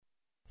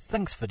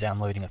Thanks for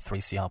downloading a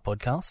 3CR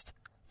podcast.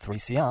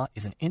 3CR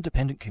is an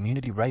independent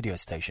community radio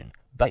station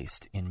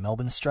based in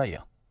Melbourne,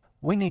 Australia.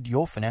 We need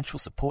your financial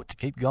support to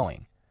keep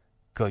going.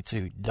 Go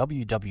to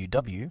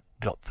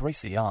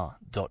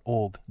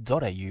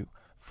www.3cr.org.au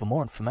for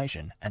more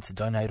information and to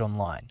donate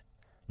online.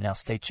 Now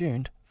stay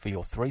tuned for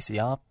your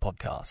 3CR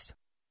podcast.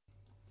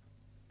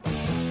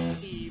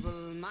 Evil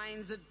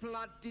minds that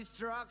plot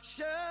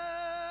destruction,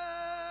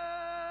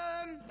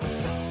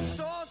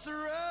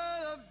 sorcerer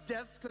of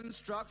death's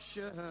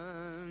construction,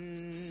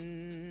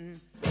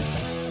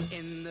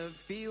 in the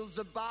fields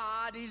of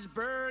bodies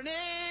burning,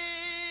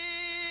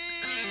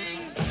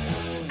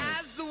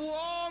 as the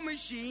war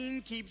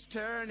machine keeps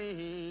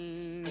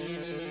turning,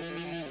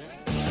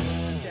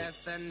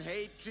 death and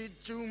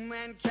hatred to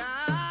mankind,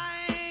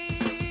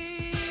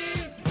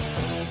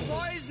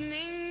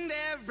 poisoning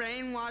their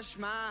brainwashed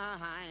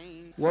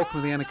mind.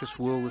 Welcome to the Anarchist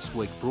World This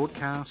Week,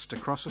 broadcast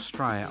across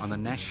Australia on the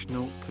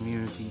National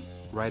Community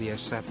Radio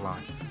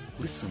Satellite.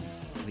 Listen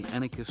to the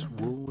Anarchist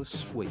World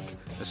This Week,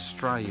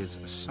 Australia's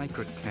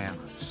sacred cow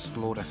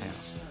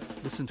slaughterhouse.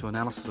 Listen to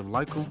analysis of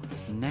local,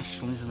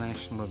 national,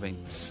 international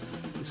events.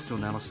 Listen to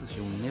analysis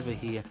you'll never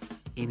hear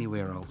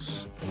anywhere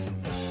else.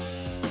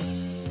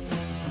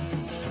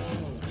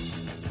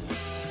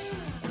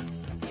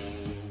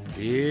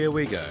 Here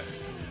we go.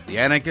 The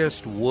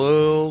Anarchist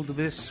World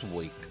This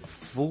Week,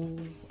 full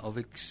of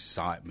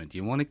excitement.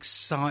 You want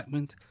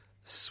excitement?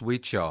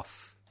 Switch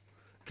off.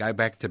 Go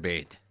back to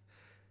bed.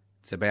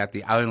 It's about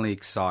the only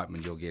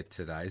excitement you'll get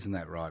today. Isn't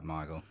that right,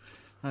 Michael?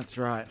 That's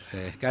right.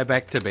 Yeah. Go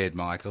back to bed,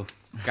 Michael.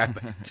 Go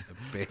back to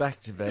bed.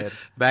 Back to bed.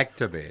 Back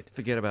to bed.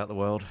 Forget about the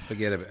world.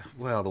 Forget about...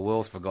 Well, the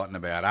world's forgotten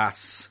about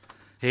us.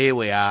 Here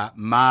we are,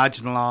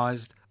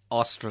 marginalised,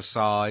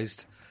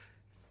 ostracised,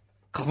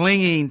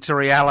 clinging to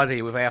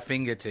reality with our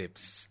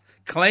fingertips.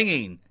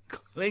 Clinging.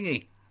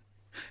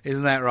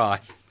 Isn't that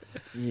right?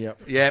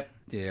 Yep. Yeah,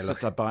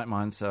 Except look. I bite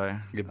mine, so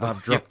You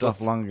I've dropped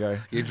off long ago.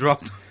 You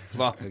dropped off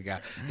long ago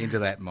into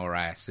that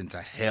morass,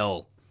 into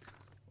hell.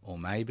 Or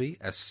maybe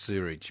a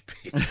sewerage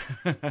pit.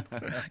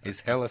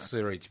 Is hell a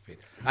sewerage pit?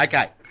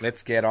 Okay,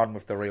 let's get on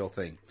with the real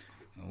thing.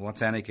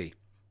 What's anarchy?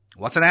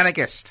 What's an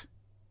anarchist?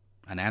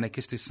 An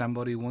anarchist is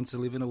somebody who wants to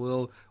live in a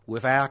world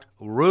without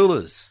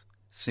rulers.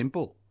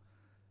 Simple.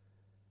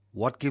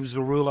 What gives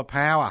the ruler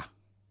power?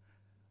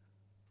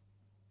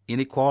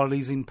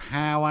 Inequalities in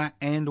power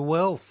and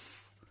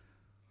wealth.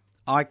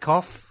 I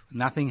cough,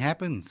 nothing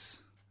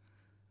happens.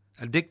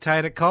 A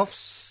dictator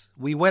coughs,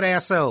 we wet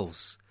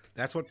ourselves.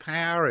 That's what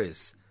power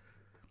is.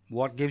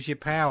 What gives you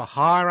power?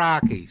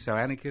 Hierarchy. So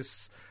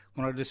anarchists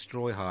want to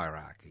destroy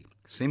hierarchy.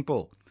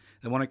 Simple.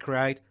 They want to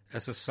create a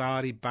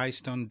society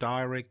based on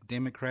direct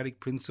democratic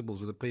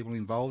principles where the people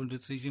involved in the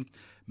decision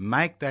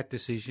make that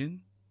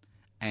decision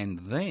and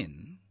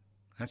then,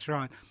 that's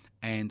right,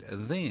 and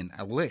then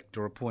elect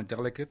or appoint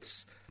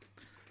delegates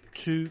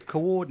to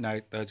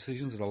coordinate those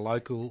decisions at a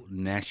local,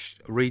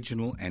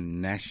 regional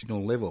and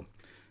national level.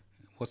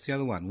 What's the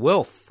other one?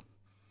 Wealth.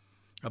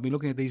 I've been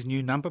looking at these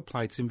new number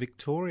plates in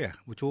Victoria,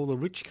 which all the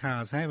rich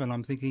cars have, and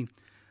I'm thinking,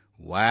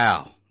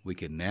 wow, we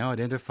can now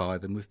identify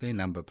them with their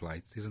number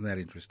plates. Isn't that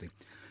interesting?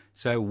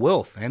 So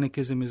wealth,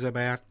 anarchism is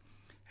about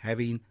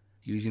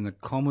using the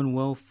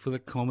commonwealth for the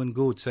common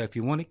good. So if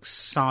you want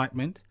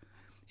excitement,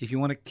 if you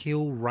want to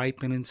kill,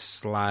 rape and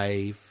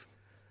enslave,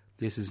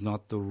 this is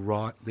not the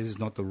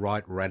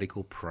right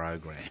radical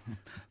program.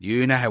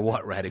 You know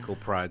what radical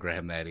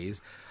program that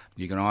is.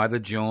 You can either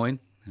join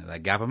the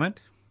government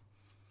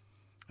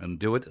and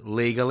do it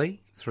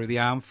legally through the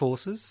armed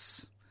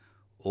forces,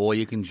 or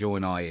you can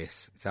join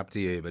IS. It's up to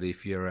you. But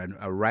if you're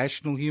a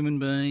rational human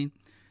being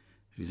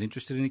who's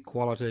interested in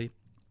equality,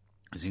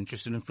 who's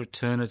interested in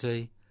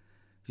fraternity,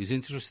 who's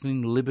interested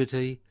in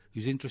liberty,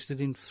 who's interested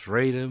in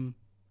freedom,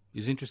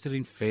 who's interested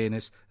in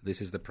fairness,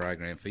 this is the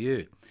program for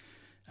you.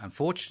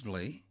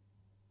 Unfortunately,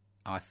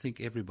 I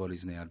think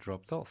everybody's now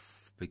dropped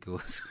off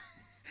because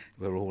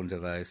we're all into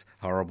those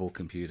horrible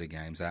computer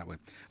games, aren't we?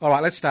 All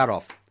right, let's start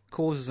off.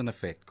 Causes and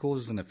effect.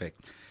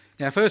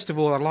 Now, first of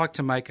all, I'd like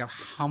to make a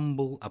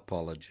humble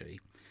apology.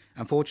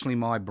 Unfortunately,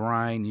 my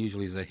brain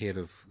usually is ahead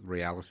of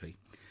reality.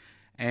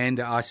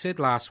 And I said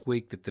last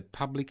week that the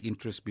public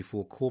interest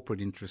before corporate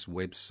interest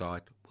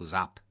website was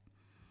up.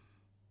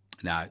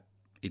 No,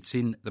 it's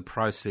in the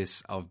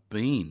process of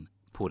being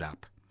put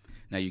up.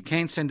 Now, you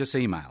can send us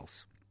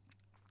emails.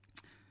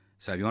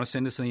 So if you want to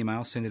send us an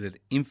email, send it at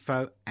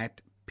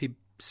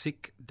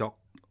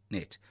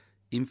info@pibcic.net.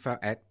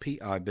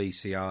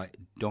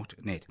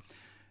 info@pibci.net.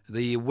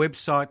 The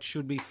website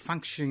should be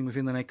functioning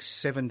within the next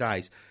 7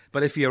 days.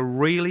 But if you're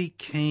really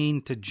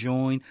keen to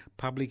join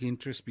public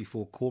interest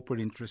before corporate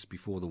interest,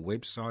 before the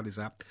website is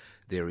up,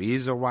 there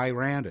is a way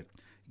around it.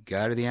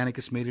 Go to the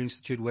Anarchist Media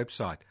Institute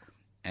website,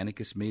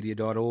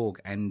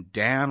 anarchistmedia.org, and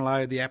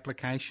download the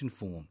application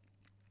form.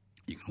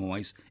 You can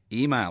always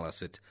email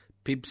us at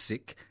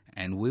pibcic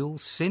and we'll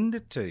send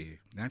it to you.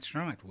 That's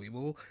right, we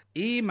will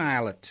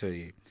email it to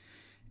you.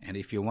 And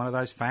if you're one of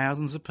those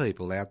thousands of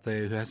people out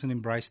there who hasn't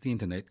embraced the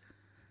internet,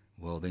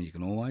 well, then you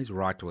can always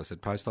write to us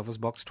at Post Office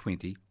Box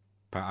 20,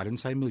 I didn't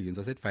say millions,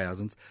 I said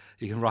thousands.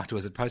 You can write to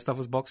us at Post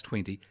Office Box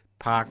 20,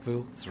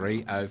 Parkville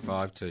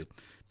 3052.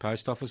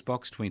 Post Office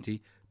Box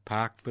 20,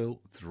 Parkville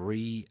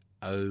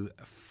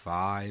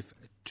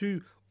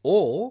 3052.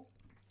 Or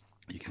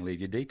you can leave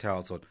your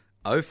details on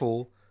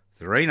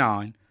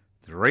 0439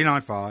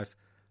 395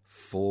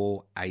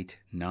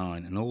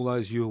 489. And all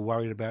those you are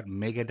worried about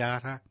mega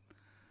data,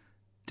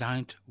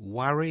 don't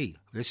worry.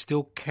 There's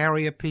still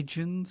carrier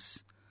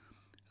pigeons,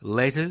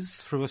 letters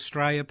through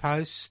Australia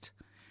Post,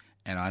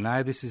 and I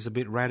know this is a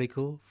bit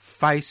radical,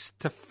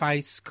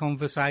 face-to-face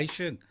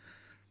conversation.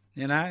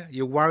 You know,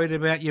 you're worried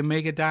about your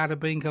mega data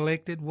being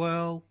collected?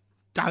 Well,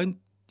 don't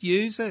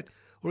use it.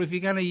 Or if you're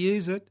going to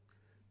use it,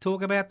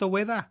 talk about the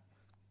weather.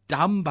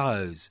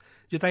 Dumbos.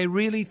 Do they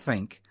really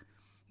think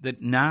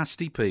that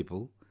nasty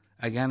people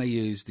are going to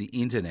use the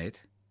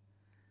internet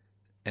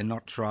and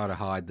not try to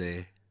hide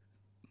their...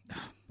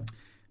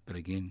 But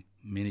again,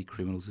 many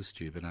criminals are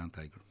stupid, aren't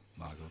they,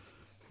 Michael?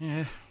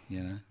 Yeah.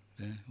 You know,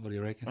 yeah. What do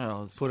you reckon?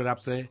 Well, Put it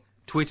up there.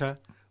 Twitter,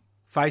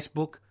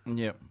 Facebook.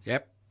 Yep.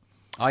 Yep.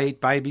 I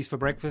eat babies for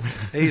breakfast.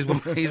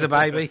 He's a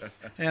baby.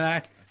 You know,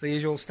 the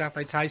usual stuff.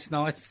 They taste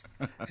nice.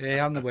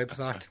 Yeah, on the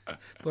website.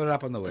 Put it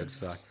up on the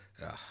website.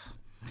 Ugh.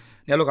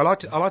 Now, look,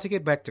 I like to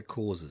get back to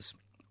causes.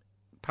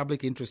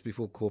 Public interest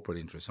before corporate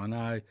interest. I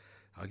know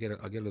I get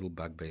a little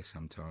bugbear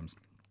sometimes,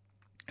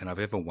 and I've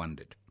ever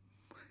wondered.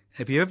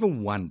 Have you ever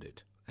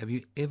wondered,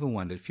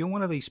 if you're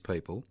one of these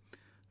people,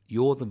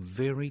 you're the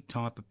very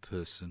type of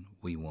person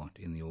we want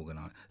in the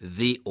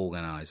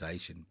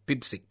organisation,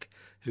 PIBCI,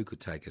 who could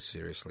take us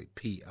seriously,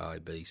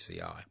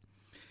 PIBCI.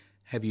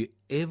 Have you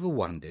ever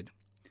wondered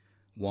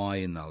why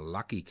in the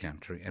lucky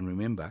country, and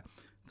remember,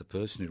 the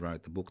person who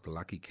wrote the book, The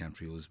Lucky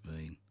Country, was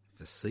being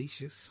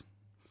facetious,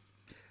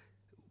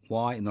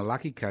 why in the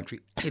lucky country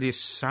it is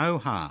so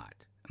hard,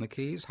 and the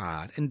key is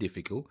hard and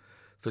difficult,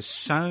 for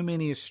so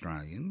many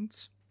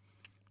Australians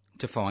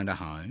to find a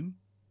home,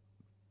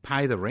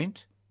 pay the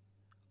rent,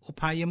 or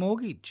pay your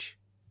mortgage.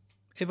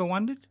 Ever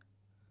wondered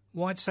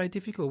why it's so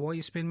difficult? Why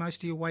you spend most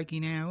of your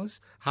waking hours,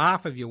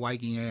 half of your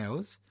waking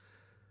hours,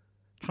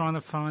 trying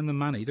to find the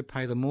money to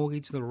pay the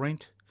mortgage, the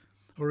rent,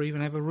 or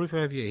even have a roof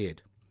over your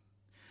head?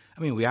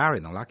 I mean, we are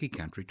in the lucky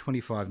country,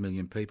 25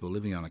 million people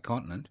living on a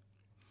continent.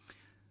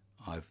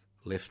 I've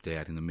left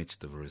out in the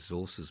midst of a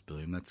resources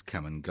boom that's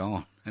come and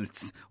gone, and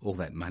all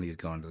that money's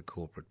gone to the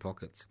corporate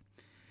pockets.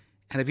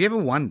 And have you ever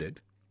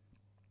wondered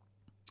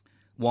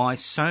why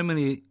so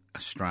many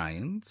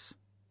Australians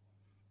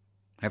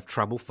have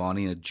trouble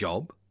finding a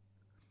job,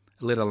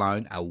 let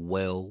alone a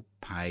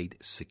well-paid,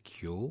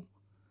 secure,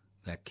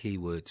 that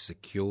keyword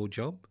secure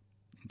job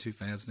in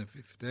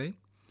 2015?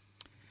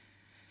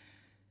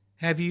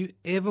 Have you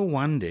ever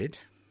wondered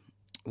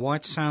why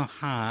it's so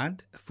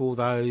hard for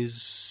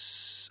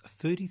those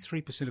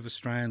 33% of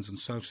Australians on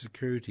social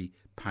security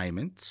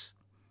payments,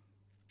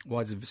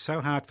 why it's so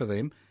hard for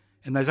them,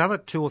 and those other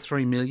 2 or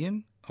 3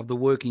 million of the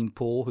working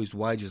poor whose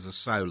wages are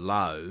so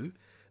low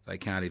they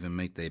can't even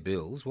meet their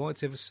bills,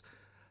 whether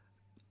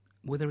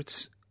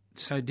it's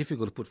so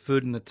difficult to put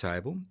food on the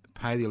table,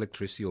 pay the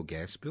electricity or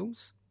gas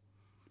bills,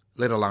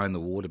 let alone the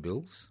water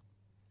bills?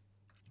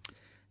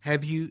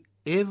 Have you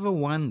ever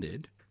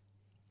wondered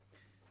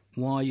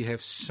why you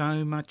have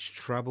so much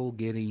trouble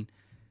getting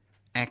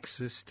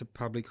access to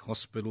public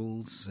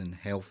hospitals and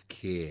health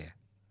care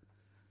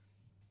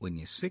when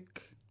you're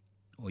sick,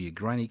 or your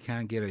granny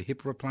can't get a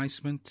hip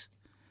replacement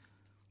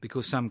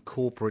because some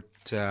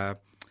corporate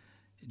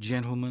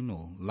gentleman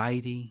or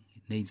lady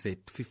needs their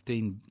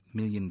 $15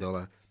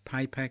 million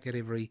pay packet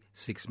every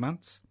 6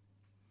 months?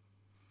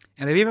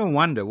 And have you ever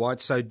wondered why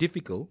it's so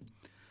difficult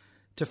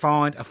to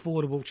find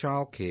affordable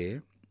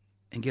childcare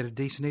and get a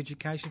decent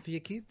education for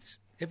your kids?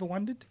 Ever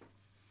wondered?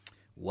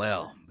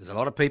 Well, there's a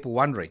lot of people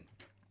wondering.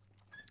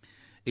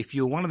 If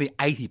you're one of the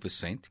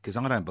 80%, because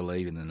I don't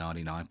believe in the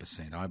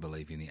 99%, I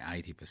believe in the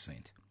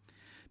 80%,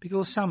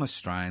 because some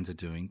Australians are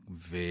doing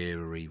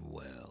very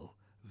well,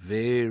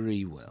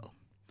 very well.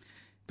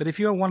 But if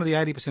you're one of the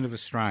 80% of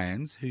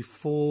Australians who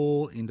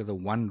fall into the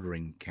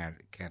wondering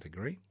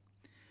category,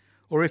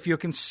 or if you're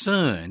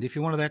concerned, if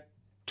you're one of that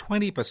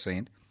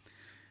 20%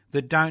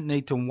 that don't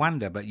need to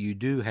wonder, but you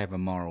do have a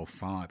moral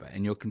fibre,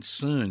 and you're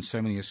concerned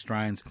so many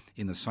Australians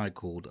in the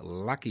so-called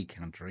lucky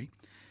country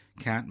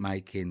can't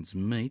make ends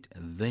meet,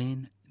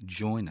 then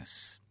join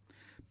us.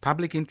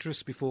 Public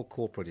interest before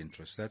corporate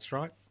interest. That's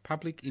right,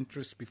 public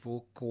interest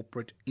before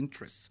corporate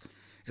interests.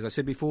 As I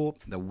said before,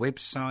 the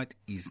website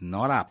is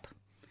not up.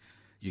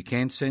 You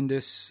can send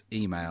us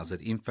emails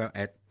at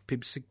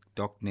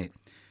info@pibcic.net.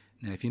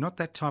 Now, if you're not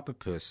that type of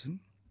person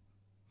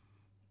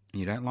and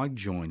you don't like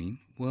joining,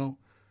 well,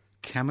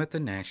 come at the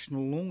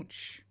national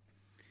launch.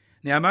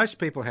 Now, most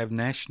people have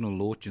national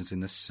launches in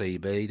the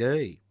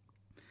CBD,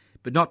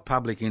 but not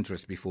public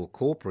interest before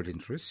corporate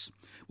interests,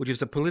 which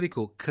is a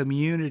political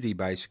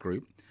community-based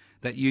group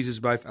that uses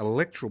both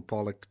electoral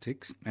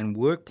politics and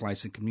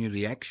workplace and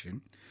community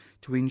action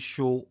to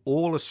ensure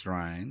all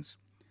Australians,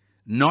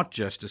 not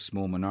just a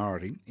small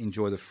minority,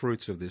 enjoy the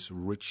fruits of this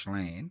rich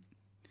land.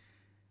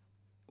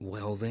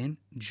 Well then,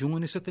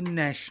 join us at the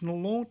national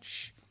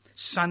launch,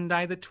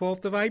 Sunday the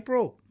 12th of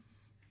April.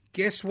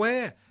 Guess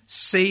where?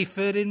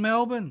 Seaford in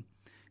Melbourne,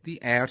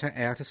 the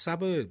outer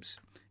suburbs,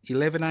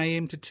 11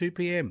 a.m. to 2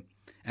 p.m.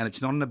 And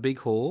it's not in a big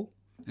hall,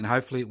 and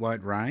hopefully it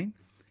won't rain.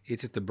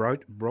 It's at the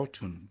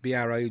Broughton,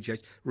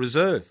 B-R-O-U-G-H,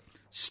 Reserve,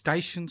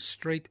 Station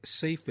Street,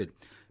 Seaford,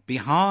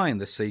 behind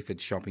the Seaford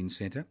Shopping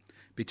Centre,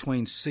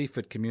 between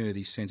Seaford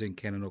Community Centre and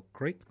Cannock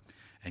Creek.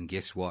 And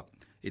guess what?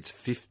 It's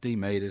 50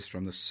 metres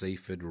from the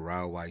Seaford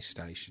Railway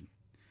Station.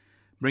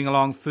 Bring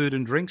along food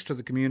and drinks to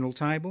the communal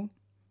table.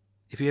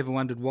 If you ever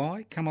wondered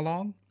why, come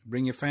along,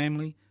 bring your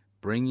family,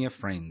 bring your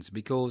friends,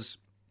 because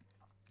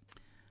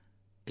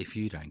if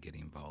you don't get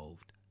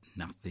involved,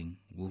 nothing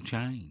will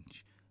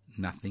change.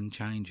 Nothing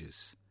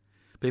changes.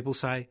 People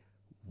say,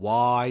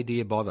 why do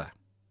you bother?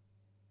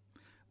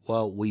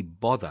 Well, we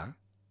bother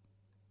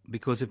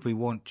because if we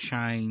want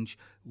change,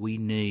 we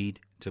need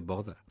to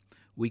bother.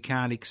 We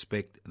can't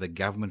expect the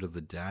government of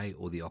the day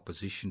or the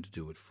opposition to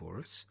do it for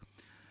us.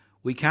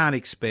 We can't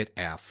expect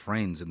our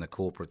friends in the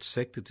corporate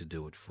sector to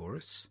do it for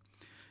us.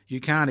 You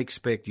can't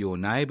expect your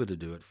neighbour to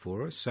do it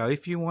for us. So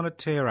if you want to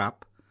tear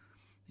up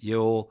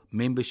your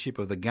membership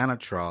of the Gunner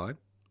tribe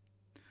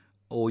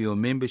or your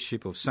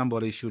membership of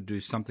somebody should do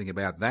something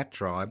about that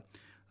tribe,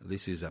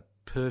 this is a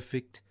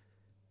perfect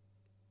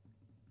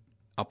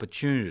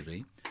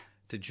opportunity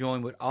to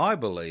join what I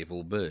believe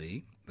will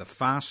be the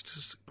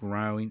fastest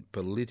growing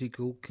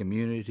political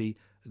community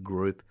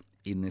group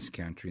in this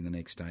country in the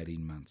next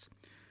 18 months.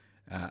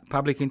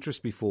 Public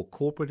interest before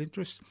corporate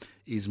interest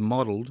is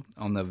modelled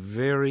on the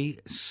very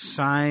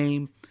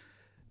same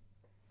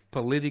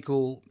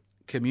political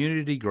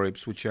community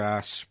groups which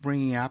are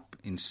springing up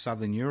in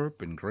southern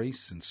Europe and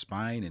Greece and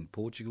Spain and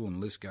Portugal, and the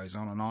list goes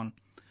on,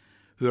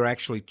 who are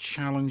actually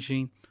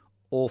challenging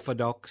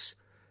orthodox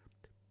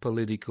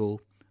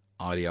political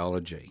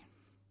ideology.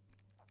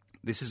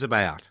 This is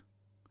about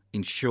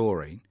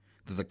ensuring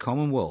that the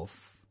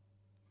Commonwealth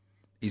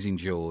is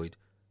enjoyed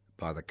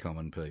by the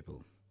common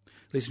people.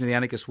 Listen to the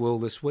Anarchist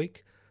World This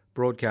Week,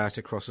 broadcast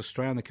across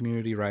Australia on the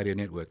Community Radio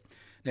Network.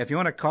 Now, if you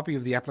want a copy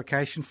of the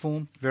application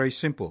form, very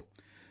simple.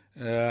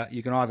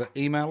 You can either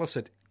email us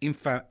at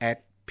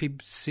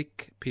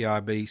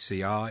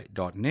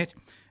info@pibci.net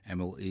and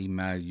we'll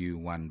email you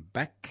one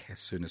back as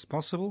soon as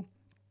possible.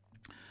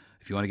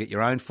 If you want to get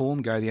your own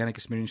form, go to the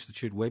Anarchist Media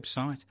Institute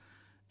website,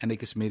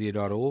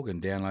 anarchistmedia.org,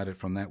 and download it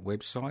from that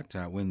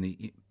website. When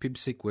the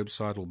PIBCIC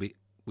website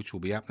which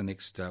will be up the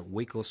next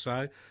week or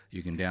so,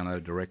 you can download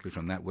it directly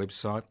from that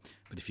website.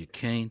 But if you're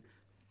keen,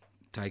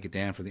 take it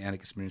down from the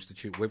Anarchist Media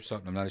Institute website,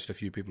 and I've noticed a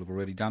few people have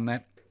already done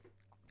that.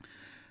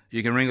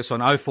 You can ring us on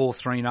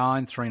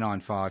 0439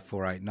 395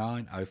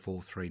 489,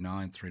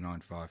 0439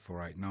 395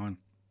 489,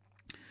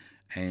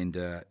 and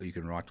you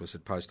can write to us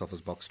at Post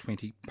Office Box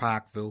 20,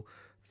 Parkville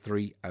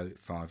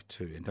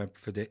 3052. And don't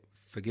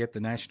forget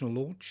the national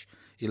launch,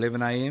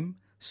 11 a.m,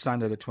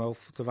 Sunday the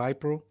 12th of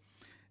April,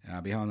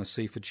 behind the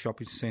Seaford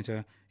Shopping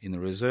Centre in the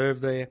Reserve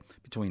there,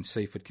 between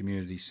Seaford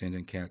Community Centre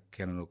and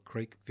Cannock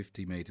Creek,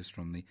 50 metres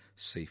from the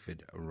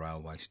Seaford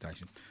Railway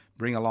Station.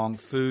 Bring along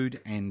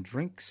food and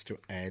drinks to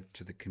add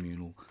to the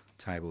communal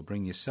table.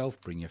 Bring yourself,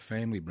 bring your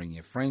family, bring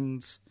your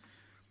friends.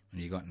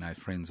 When you've got no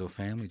friends or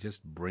family,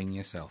 just bring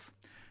yourself.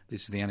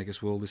 This is the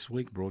Anarchist World This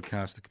Week,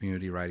 broadcast the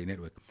Community Radio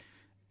Network.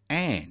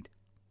 And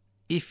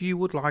if you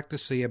would like to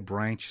see a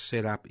branch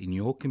set up in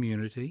your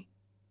community,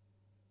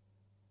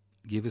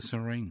 give us a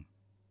ring.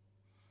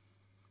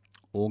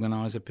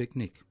 Organise a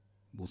picnic.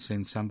 We'll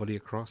send somebody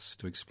across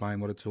to explain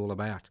what it's all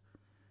about.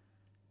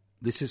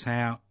 This is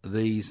how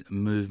these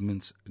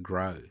movements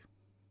grow.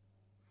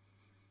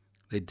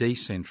 They're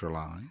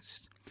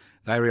decentralised.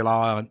 They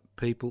rely on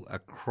people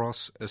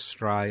across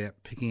Australia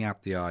picking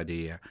up the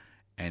idea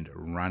and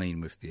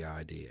running with the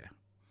idea.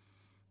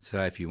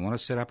 So if you want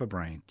to set up a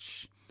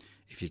branch,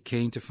 if you're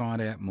keen to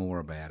find out more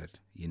about it,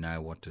 you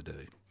know what to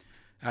do.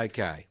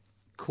 Okay,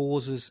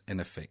 causes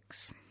and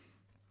effects.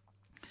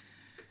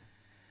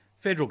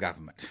 Federal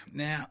government.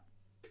 Now,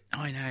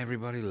 I know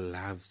everybody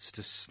loves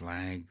to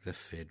slag the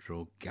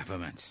federal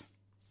government.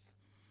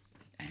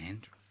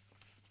 And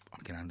I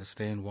can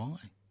understand why.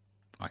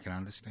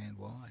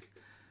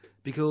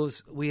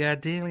 Because we are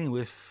dealing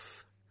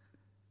with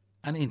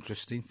an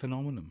interesting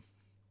phenomenon.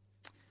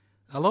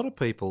 A lot of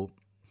people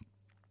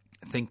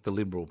think the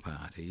Liberal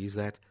Party is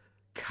that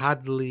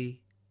cuddly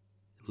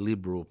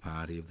Liberal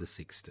Party of the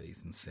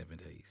 60s and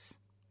 70s.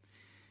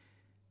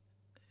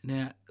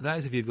 Now,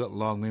 those of you who've got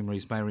long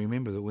memories may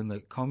remember that when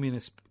the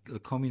Communist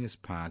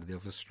Party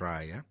of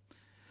Australia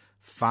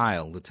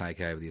failed to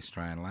take over the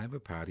Australian Labor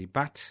Party,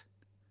 but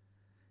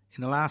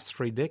in the last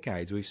 3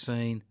 decades we've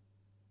seen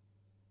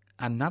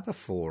another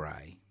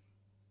foray,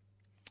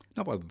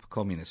 not by the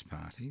communist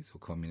parties or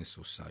communists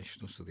or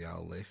socialists or the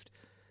old left,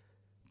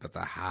 but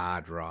the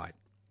hard right,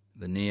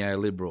 the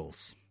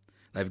neoliberals.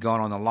 They've gone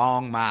on a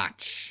long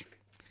march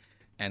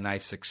and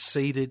they've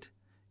succeeded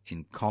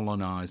in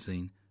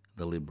colonising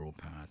the Liberal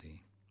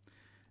Party.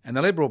 And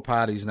the Liberal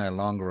Party is no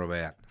longer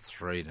about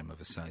freedom of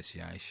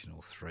association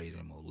or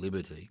freedom or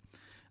liberty.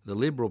 the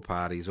Liberal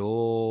Party is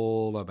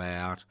all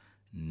about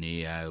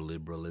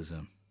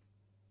neoliberalism.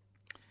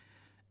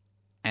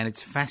 And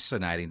it's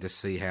fascinating to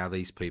see how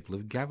these people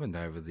have governed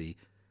over the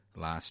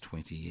last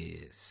 20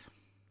 years.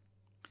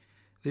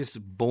 This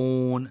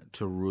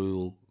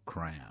born-to-rule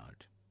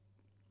crowd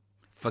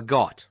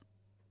forgot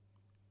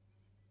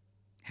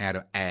how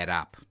to add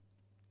up.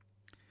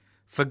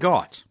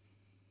 Forgot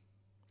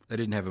they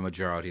didn't have a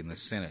majority in the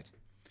Senate.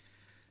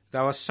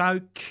 They were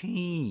so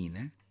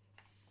keen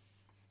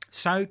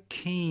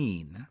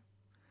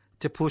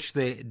to push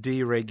their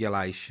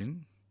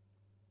deregulation,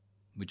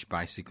 which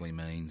basically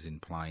means in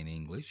plain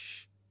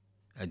English,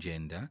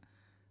 agenda,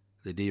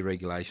 the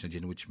deregulation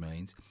agenda, which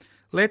means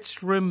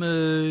let's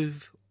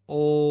remove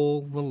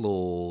all the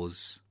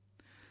laws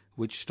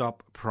which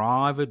stop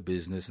private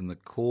business and the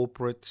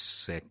corporate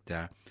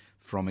sector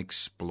from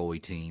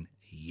exploiting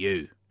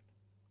you.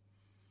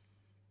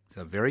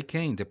 So very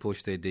keen to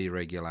push their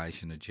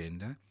deregulation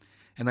agenda,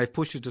 and they've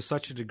pushed it to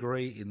such a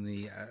degree in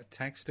the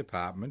tax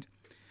department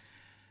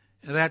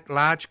that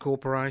large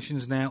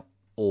corporations now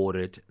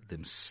audit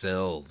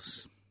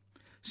themselves.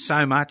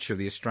 So much of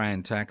the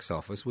Australian Tax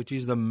Office, which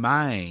is the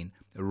main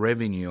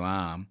revenue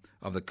arm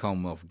of the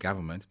Commonwealth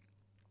Government,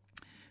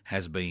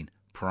 has been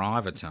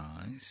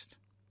privatised,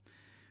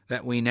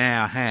 that we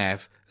now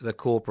have the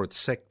corporate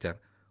sector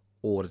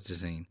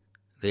auditing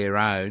their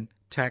own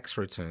tax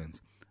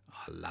returns.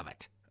 I love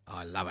it.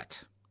 I love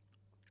it.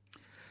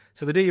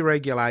 So the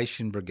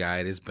deregulation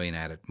brigade has been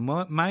at it,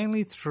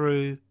 mainly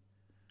through,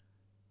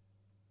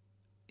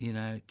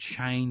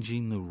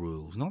 changing the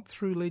rules. Not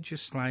through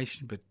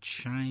legislation, but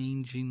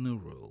changing the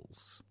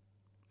rules.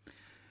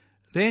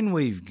 Then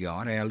we've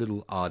got our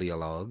little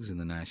ideologues in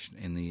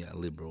the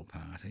Liberal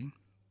Party.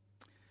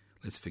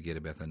 Let's forget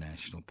about the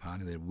National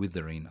Party. They're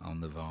withering on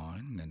the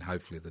vine, and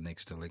hopefully at the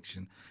next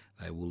election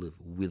they will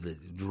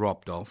have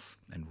dropped off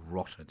and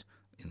rotted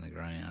in the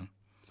ground.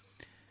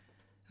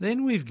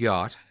 Then we've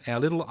got our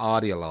little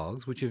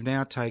ideologues, which have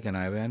now taken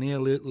over, our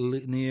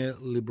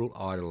neoliberal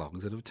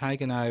ideologues that have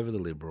taken over the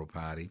Liberal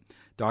Party,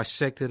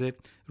 dissected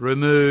it,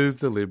 removed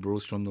the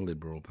Liberals from the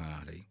Liberal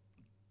Party.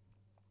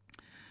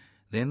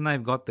 Then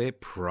they've got their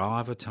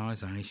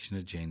privatisation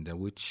agenda,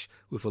 which,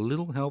 with a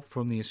little help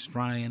from the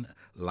Australian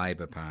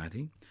Labor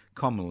Party,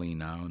 commonly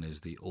known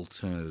as the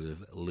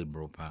Alternative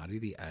Liberal Party,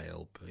 the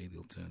ALP, the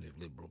Alternative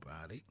Liberal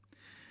Party,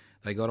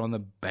 they got on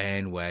the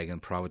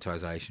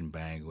privatisation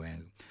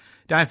bandwagon.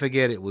 Don't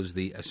forget it was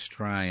the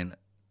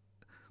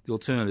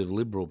Alternative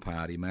Liberal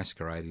Party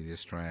masquerading the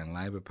Australian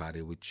Labor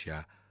Party, which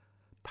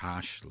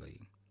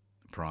partially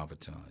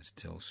privatised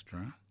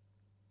Telstra.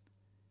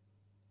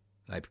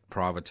 They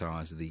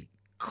privatised the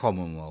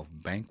Commonwealth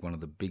Bank, one of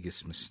the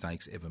biggest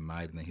mistakes ever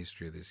made in the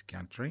history of this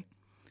country.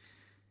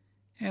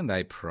 And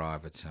they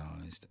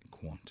privatised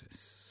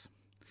Qantas.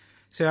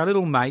 So our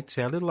little mates,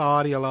 our little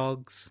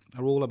ideologues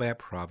are all about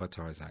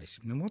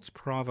privatisation. And what's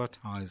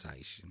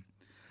privatisation?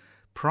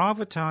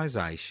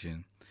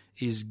 Privatisation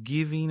is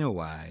giving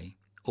away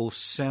or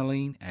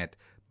selling at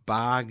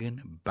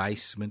bargain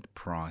basement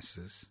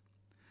prices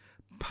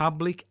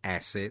public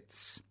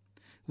assets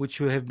which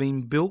have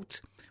been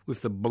built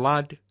with the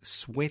blood,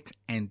 sweat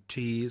and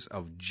tears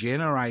of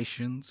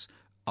generations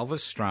of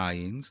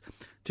Australians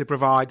to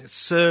provide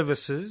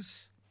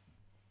services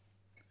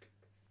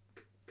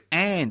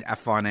and a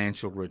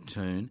financial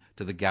return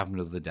to the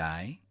government of the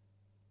day,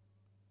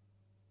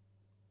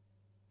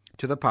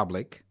 to the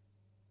public,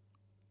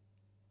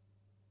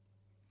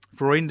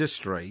 for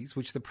industries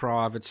which the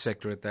private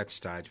sector at that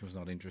stage was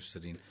not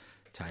interested in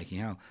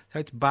taking on. So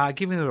it's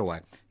giving it away.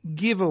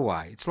 Give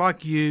away. It's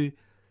like you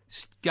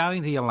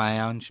going to your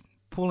lounge,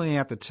 pulling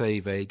out the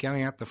TV,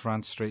 going out the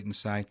front street and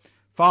saying,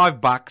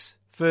 $5,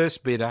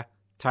 first bidder,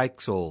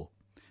 takes all.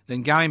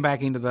 Then going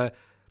back into the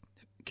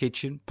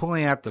kitchen,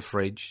 pulling out the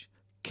fridge,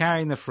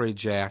 carrying the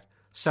fridge out,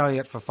 selling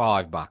it for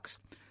 $5.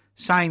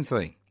 Same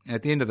thing. And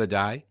at the end of the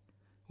day,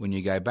 when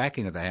you go back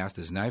into the house,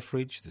 there's no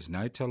fridge, there's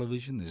no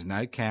television, there's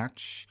no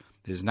couch,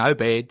 there's no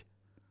bed,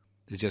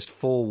 there's just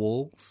four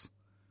walls.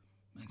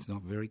 It's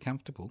not very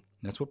comfortable.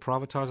 That's what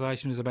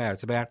privatisation is about.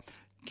 It's about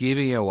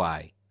giving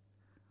away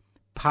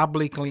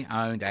publicly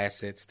owned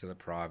assets to the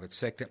private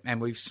sector. And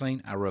we've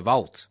seen a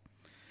revolt.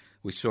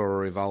 We saw a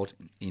revolt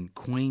in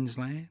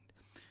Queensland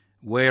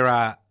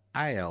where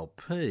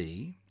ALP,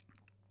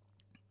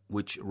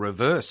 which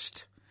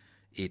reversed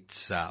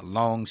its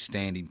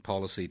long-standing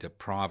policy to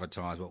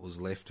privatise what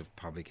was left of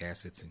public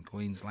assets in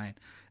Queensland,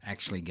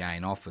 actually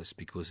gained office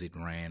because it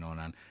ran on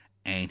an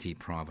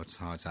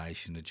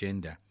anti-privatisation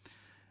agenda.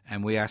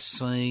 And we are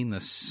seeing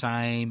the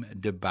same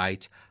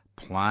debate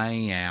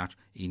playing out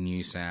in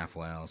New South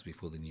Wales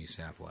before the New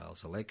South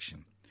Wales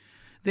election.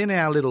 Then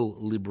our little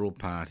Liberal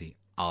Party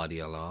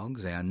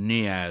ideologues, our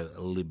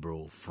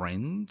neoliberal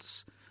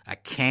friends, a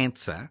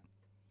cancer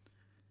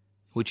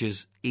which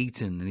has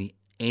eaten the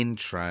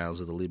entrails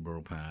of the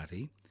Liberal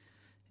Party,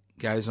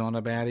 goes on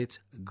about its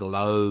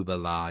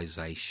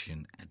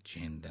globalisation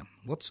agenda.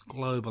 What's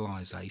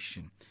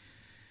globalisation?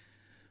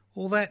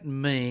 Well, that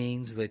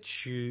means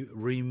that you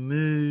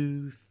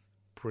remove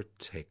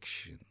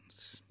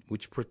protections.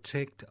 which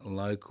protect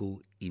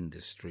local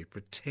industry,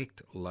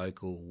 protect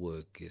local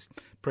workers,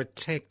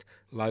 protect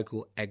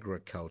local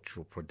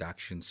agricultural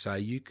production so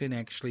you can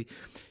actually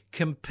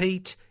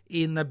compete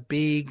in the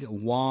big,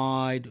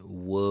 wide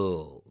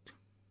world.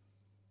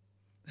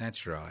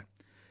 That's right.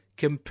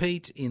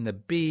 Compete in the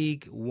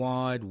big,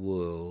 wide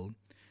world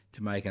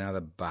to make another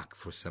buck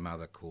for some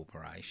other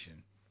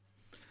corporation.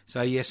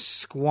 So you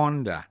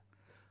squander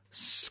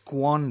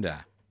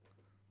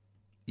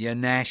your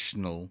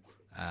national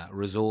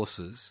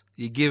resources.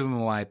 You give them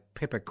away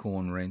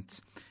peppercorn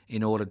rents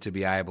in order to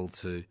be able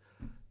to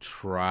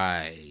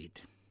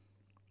trade.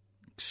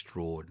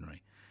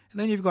 Extraordinary. And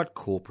then you've got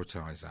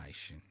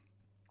corporatisation,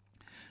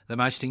 the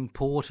most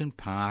important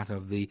part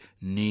of the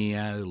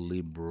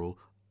neoliberal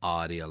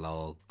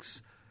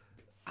ideologues'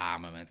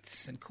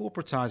 armaments. And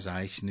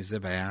corporatisation is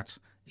about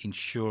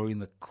ensuring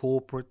the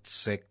corporate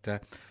sector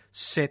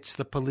sets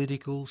the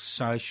political,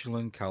 social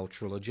and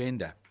cultural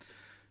agenda.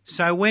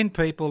 So when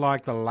people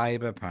like the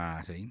Labor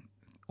Party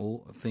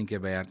all think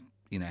about,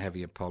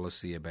 having a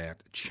policy about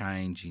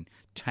changing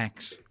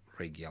tax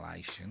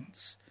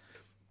regulations,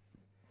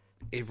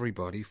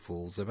 everybody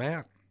falls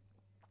about,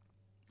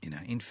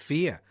 in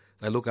fear.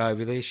 They look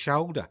over their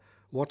shoulder.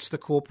 What's the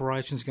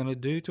corporations going to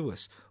do to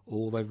us?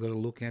 All they've got to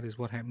look at is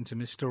what happened to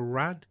Mr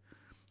Rudd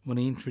when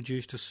he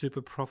introduced a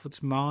super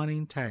profits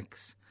mining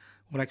tax.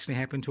 What actually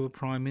happened to a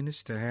Prime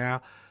Minister,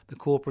 how the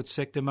corporate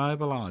sector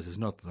mobilises.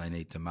 Not that they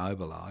need to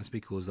mobilise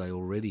because they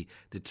already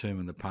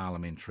determine the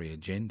parliamentary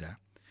agenda.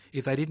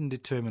 If they didn't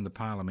determine the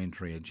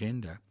parliamentary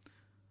agenda,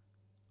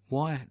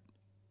 why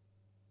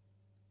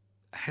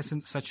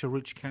hasn't such a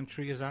rich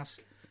country as us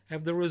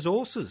have the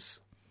resources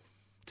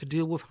to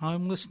deal with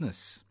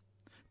homelessness,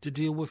 to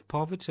deal with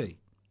poverty,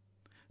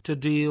 to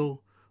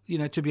deal,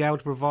 to be able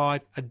to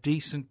provide a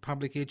decent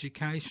public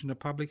education, a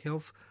public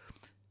health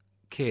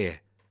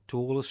care to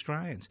all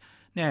Australians?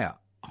 Now,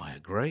 I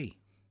agree.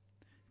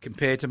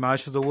 Compared to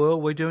most of the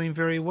world, we're doing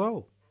very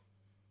well.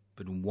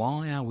 But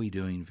why are we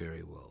doing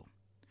very well?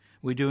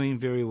 We're doing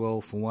very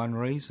well for one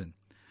reason.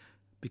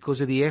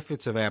 Because of the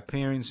efforts of our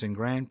parents and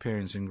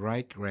grandparents and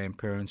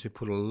great-grandparents who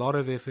put a lot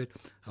of effort,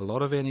 a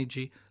lot of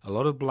energy, a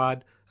lot of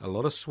blood, a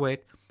lot of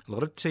sweat, a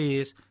lot of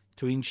tears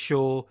to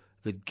ensure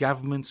that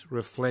governments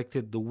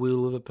reflected the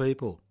will of the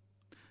people,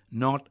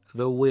 not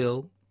the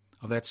will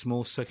of that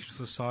small section of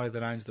society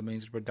that owns the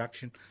means of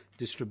production,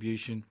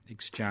 distribution,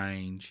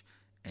 exchange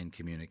and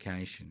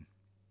communication.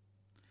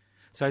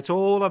 So it's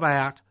all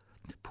about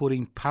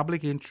putting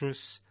public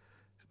interests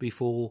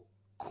before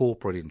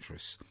corporate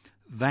interests.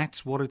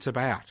 That's what it's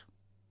about.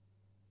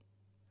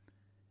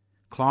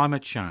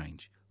 Climate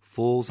change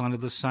falls under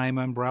the same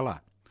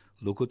umbrella.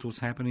 Look at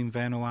what's happened in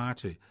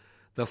Vanuatu.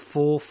 The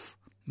fourth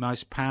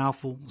most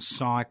powerful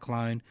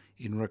cyclone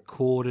in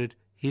recorded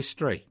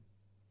history.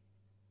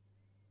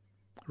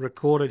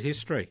 Recorded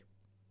history.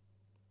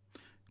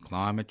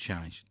 Climate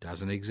change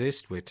doesn't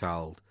exist, we're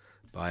told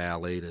by our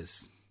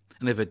leaders.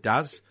 And if it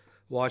does,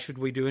 why should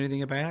we do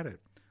anything about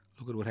it?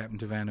 Look at what happened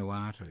to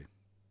Vanuatu.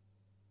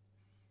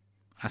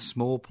 A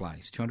small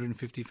place,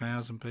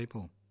 250,000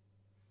 people.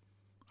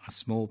 A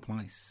small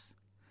place.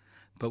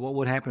 But what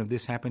would happen if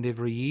this happened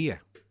every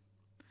year?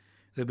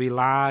 There'd be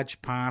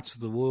large parts of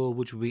the world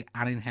which would be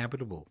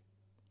uninhabitable.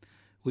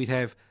 We'd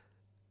have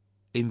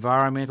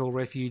environmental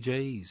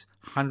refugees,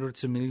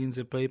 hundreds of millions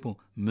of people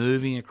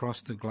moving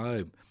across the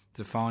globe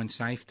to find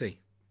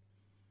safety.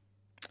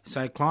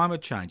 So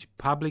climate change,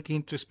 public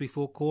interest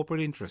before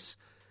corporate interests.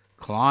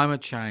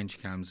 Climate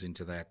change comes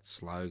into that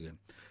slogan.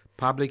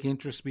 Public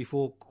interest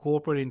before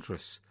corporate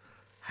interests.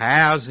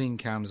 Housing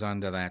comes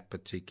under that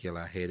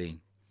particular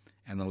heading.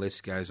 And the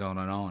list goes on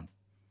and on.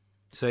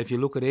 So if you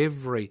look at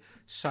every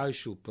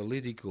social,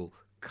 political,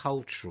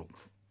 cultural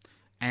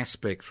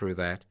aspect through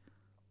that,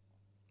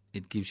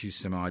 it gives you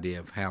some idea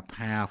of how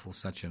powerful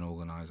such an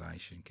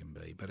organisation can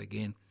be. But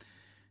again,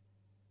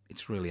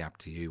 it's really up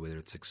to you whether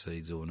it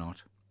succeeds or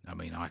not. I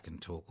mean, I can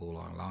talk all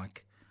I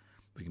like.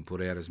 We can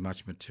put out as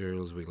much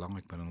material as we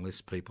like, but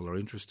unless people are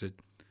interested,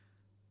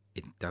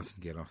 it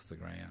doesn't get off the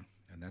ground.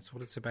 And that's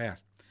what it's about.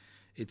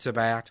 It's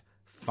about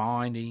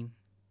finding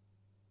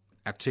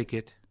a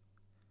ticket,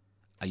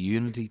 a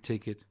unity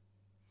ticket,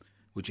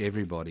 which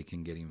everybody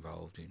can get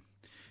involved in.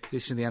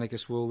 Listen to The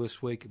Anarchist World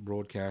This Week,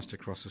 broadcast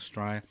across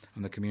Australia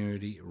on the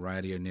Community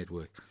Radio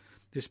Network.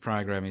 This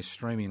program is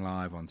streaming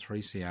live on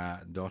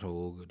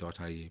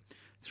 3cr.org.au.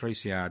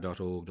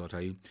 3cr.org.au.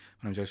 My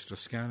name's Joseph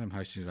Toscano. I'm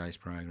hosting today's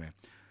program.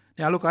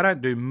 Now, look, I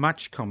don't do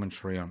much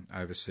commentary on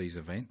overseas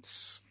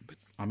events, but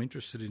I'm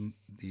interested in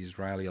the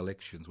Israeli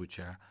elections, which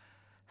are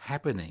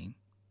happening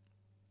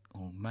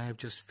or may have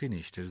just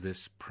finished as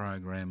this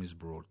program is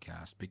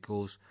broadcast,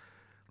 because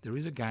there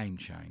is a game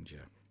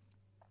changer.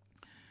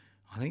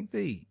 I think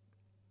the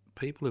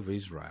people of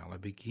Israel are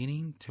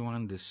beginning to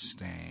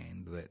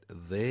understand that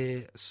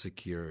their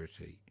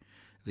security,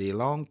 their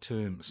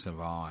long-term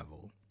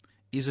survival,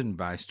 isn't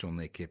based on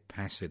their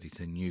capacity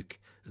to nuke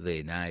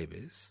their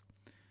neighbours,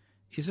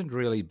 isn't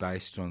really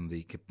based on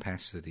the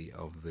capacity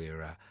of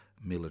their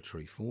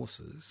military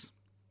forces,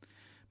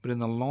 But in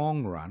the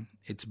long run,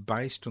 it's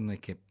based on the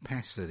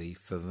capacity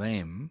for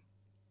them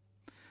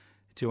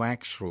to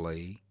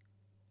actually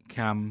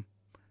come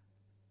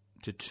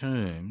to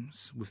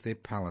terms with their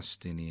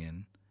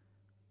Palestinian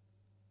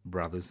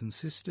brothers and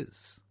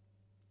sisters.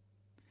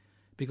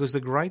 Because the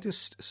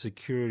greatest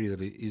security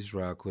that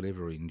Israel could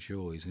ever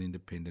enjoy is an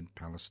independent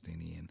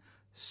Palestinian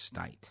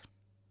state.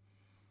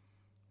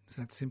 It's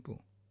that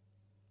simple.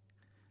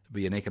 It'd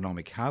be an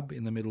economic hub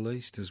in the Middle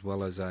East as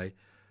well as a,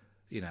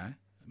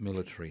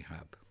 military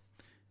hub.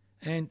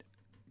 And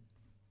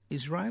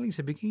Israelis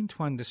are beginning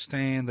to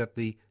understand that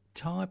the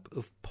type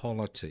of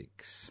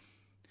politics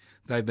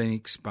they've been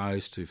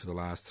exposed to for the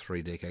last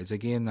 3 decades,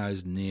 again,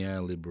 those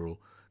neoliberal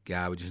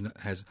garbage,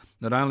 has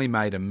not only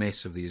made a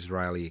mess of the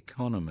Israeli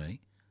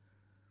economy,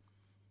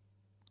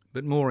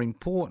 but more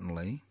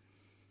importantly,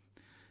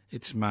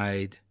 it's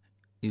made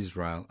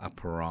Israel a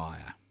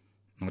pariah,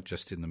 not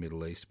just in the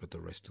Middle East, but the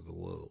rest of the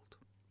world.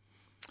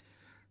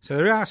 So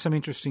there are some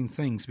interesting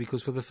things,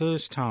 because for the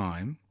first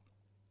time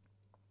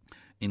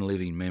in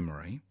living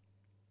memory,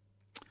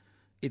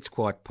 it's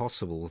quite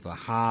possible with a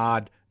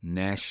hard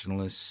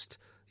nationalist,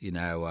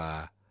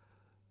 kind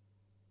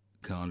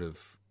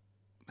of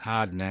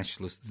hard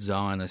nationalist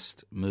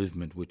Zionist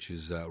movement which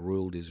has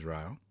ruled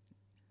Israel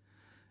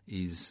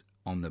is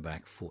on the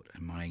back foot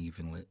and may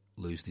even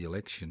lose the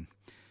election.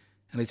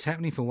 And it's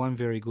happening for one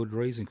very good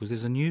reason, because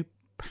there's a new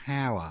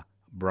power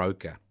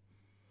broker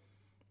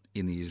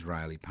in the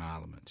Israeli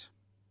parliament,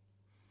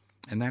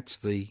 and that's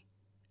the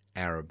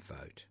Arab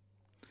vote.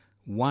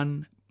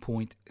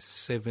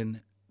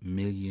 1.7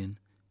 million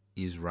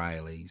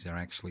Israelis are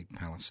actually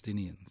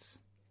Palestinians.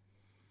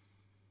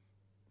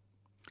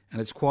 And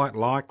it's quite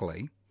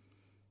likely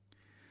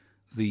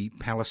the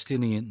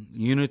Palestinian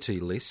Unity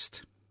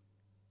List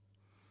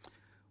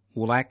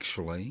will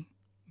actually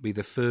be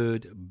the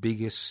third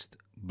biggest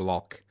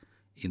bloc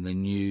in the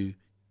new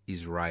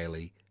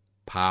Israeli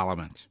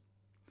parliament.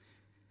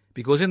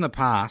 Because in the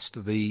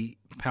past, the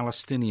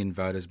Palestinian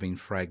vote has been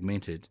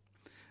fragmented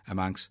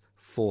amongst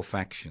 4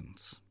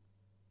 factions,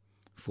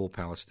 4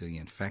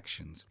 Palestinian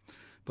factions.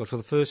 But for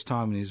the first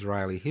time in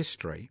Israeli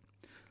history,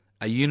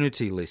 a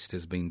unity list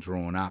has been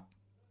drawn up,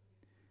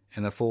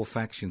 and the 4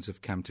 factions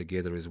have come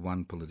together as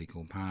one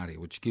political party,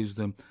 which gives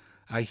them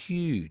a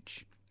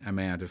huge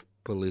amount of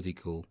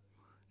political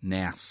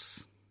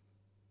nous.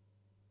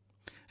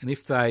 And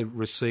if they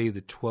receive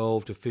the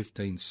 12 to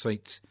 15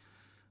 seats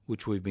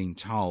which we've been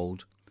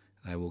told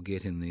they will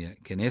get in the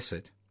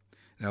Knesset,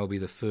 they will be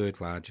the 3rd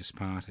largest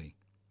party.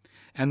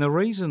 And the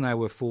reason they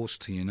were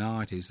forced to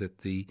unite is that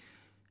the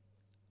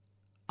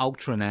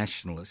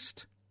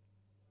ultra-nationalist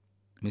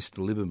Mr.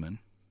 Lieberman,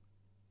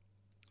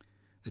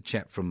 the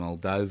chap from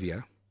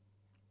Moldova,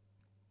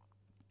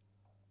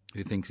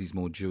 who thinks he's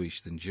more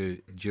Jewish than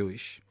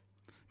Jewish,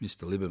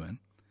 Mr. Lieberman,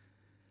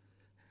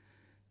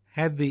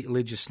 had the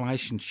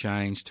legislation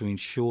changed to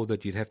ensure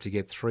that you'd have to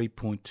get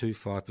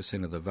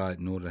 3.25% of the vote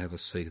in order to have a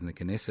seat in the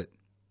Knesset.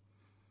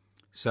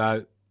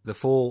 So the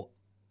 4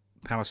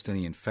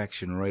 Palestinian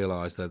faction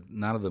realised that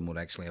none of them would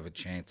actually have a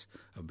chance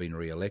of being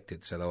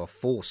re-elected, so they were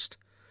forced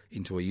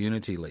into a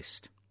unity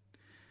list.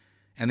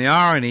 And the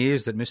irony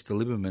is that Mr.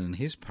 Lieberman and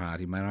his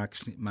party may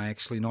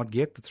actually not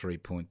get the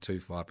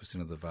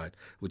 3.25% of the vote,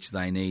 which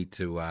they need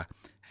to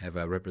have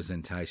a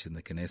representation in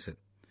the Knesset.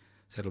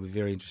 So it'll be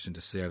very interesting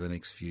to see over the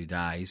next few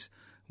days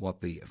what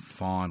the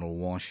final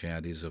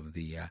washout is of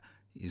the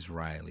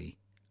Israeli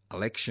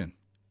election.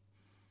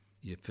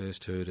 You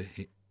first heard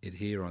it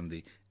here on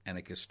the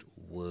Anarchist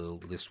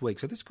World this week.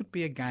 So this could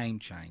be a game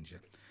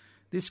changer.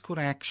 This could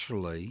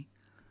actually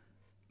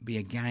be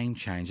a game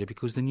changer,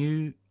 because the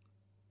new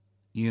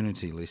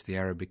unity list, the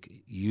Arabic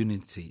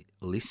unity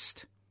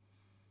list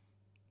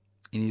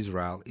in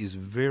Israel, is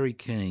very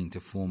keen to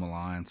form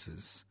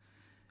alliances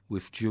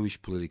with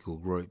Jewish political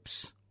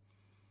groups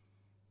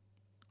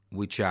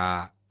which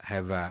have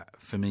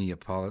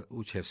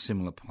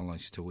similar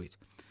policies to it.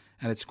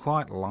 And it's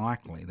quite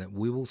likely that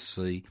we will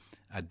see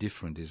a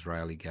different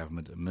Israeli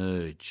government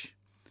emerge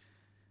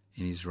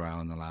in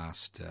Israel in the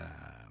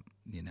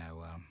in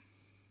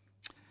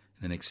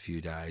the next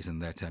few days,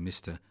 and that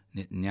Mr.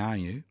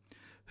 Netanyahu,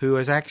 who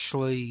has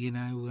actually,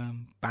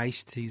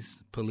 based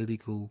his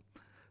political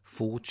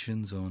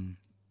fortunes on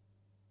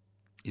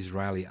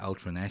Israeli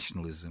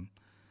ultranationalism,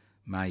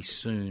 may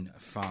soon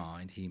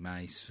find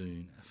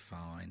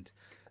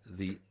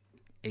the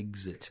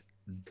exit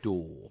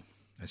door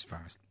as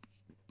far as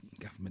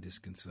government is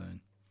concerned.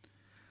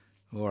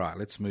 All right,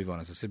 let's move on.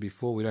 As I said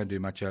before, we don't do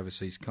much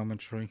overseas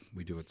commentary.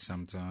 We do it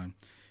sometime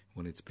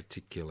when it's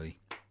particularly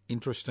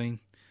interesting.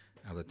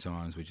 Other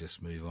times we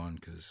just move on,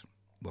 because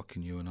what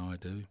can you and I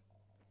do?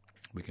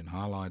 We can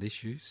highlight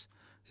issues.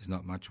 There's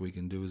not much we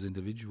can do as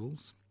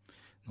individuals,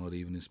 not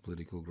even as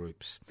political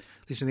groups.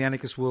 Listen to the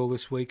Anarchist World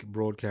this week,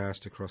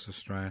 broadcast across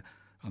Australia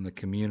on the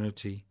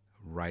Community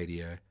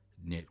Radio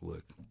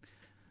Network.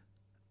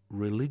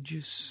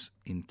 Religious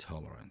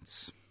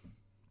intolerance.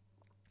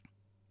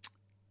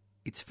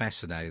 It's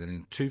fascinating that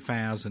in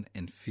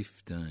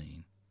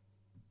 2015,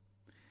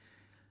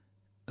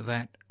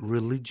 that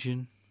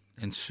religion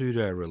and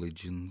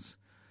pseudo-religions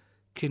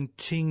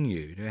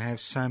continue to have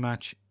so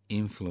much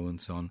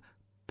influence on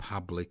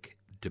public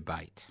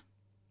debate.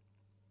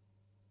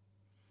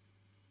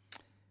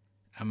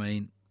 I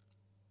mean,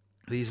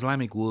 the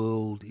Islamic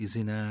world is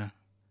in a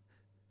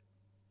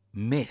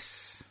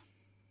mess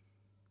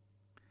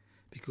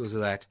because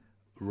of that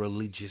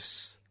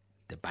religious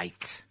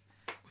debate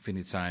within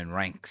its own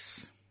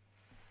ranks.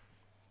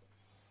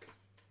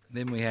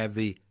 Then we have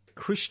the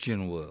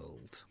Christian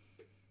world,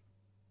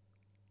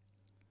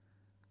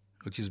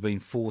 which has been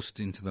forced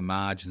into the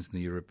margins in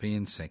the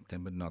European sector,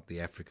 but not the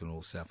African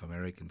or South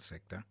American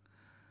sector,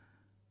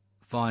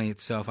 finding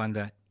itself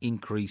under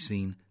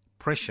increasing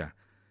pressure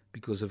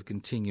because of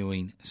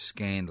continuing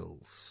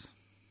scandals.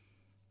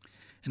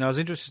 And I was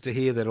interested to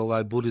hear that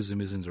although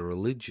Buddhism isn't a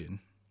religion,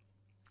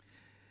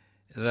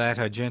 that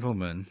a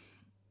gentleman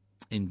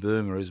in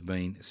Burma has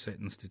been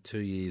sentenced to 2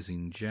 years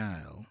in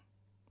jail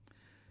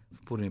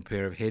for putting a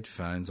pair of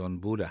headphones on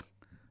Buddha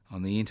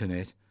on the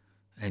internet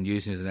and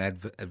using it as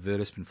an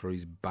advertisement for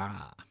his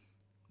bar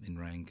in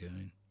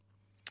Rangoon.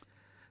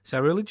 So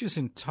religious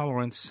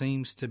intolerance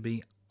seems to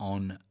be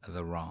on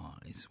the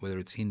rise, whether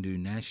it's Hindu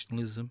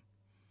nationalism,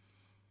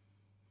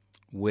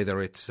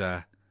 whether it's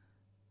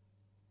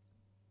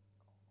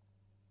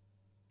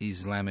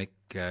Islamic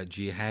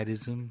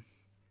jihadism,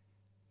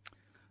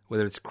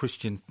 whether it's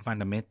Christian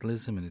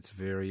fundamentalism in its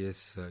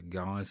various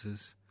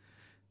guises,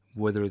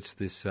 whether it's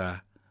this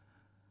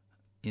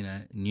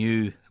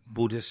new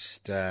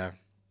Buddhist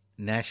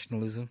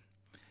nationalism.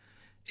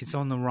 It's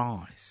on the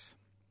rise.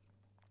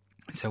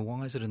 So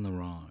why is it on the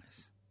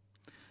rise?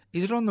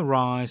 Is it on the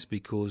rise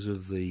because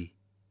of the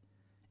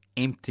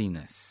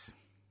emptiness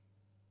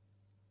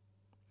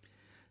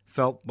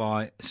felt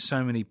by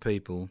so many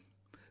people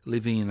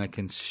living in a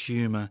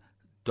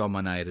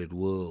consumer-dominated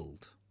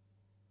world,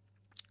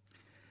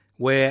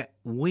 where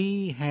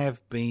we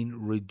have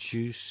been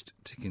reduced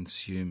to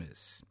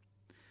consumers?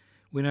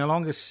 We're no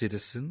longer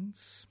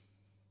citizens.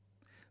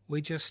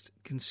 We just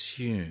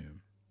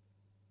consume,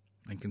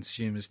 and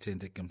consumers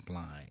tend to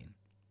complain.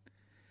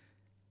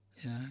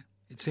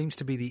 It seems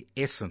to be the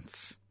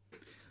essence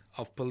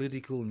of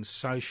political and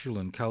social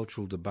and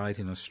cultural debate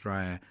in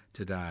Australia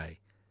today.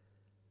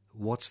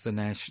 What's the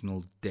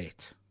national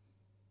debt?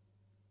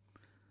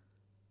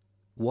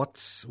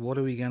 What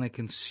are we going to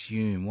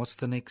consume? What's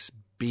the next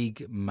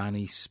big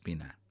money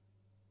spinner?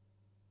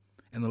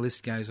 And the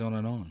list goes on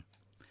and on.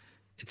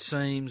 It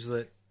seems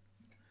that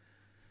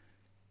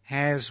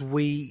as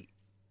we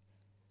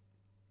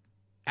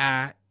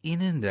are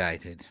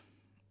inundated,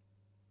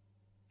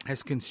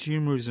 as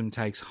consumerism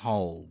takes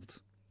hold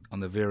on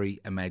the very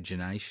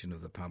imagination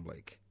of the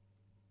public,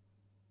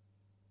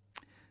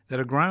 that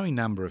a growing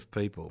number of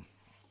people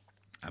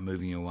are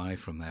moving away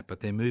from that, but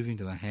they're moving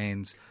to the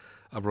hands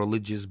of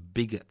religious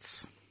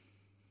bigots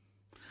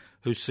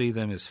who see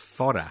them as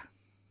fodder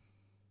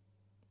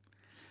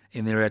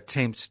in their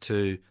attempts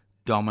to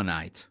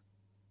dominate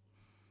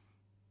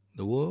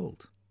the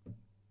world.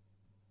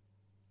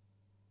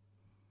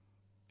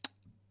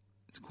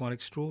 It's quite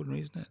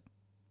extraordinary, isn't it?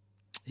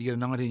 You get a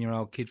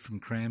 19-year-old kid from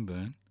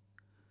Cranbourne,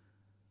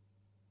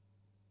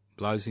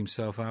 blows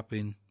himself up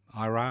in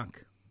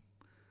Iraq.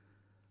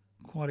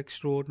 Quite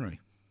extraordinary.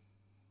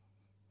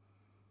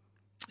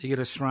 You get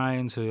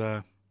Australians who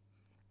are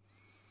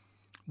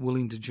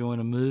willing to join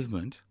a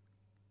movement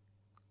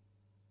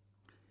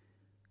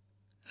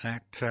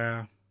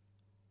that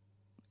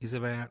is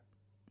about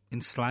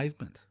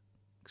enslavement.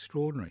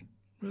 Extraordinary.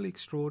 Really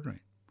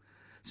extraordinary.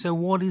 So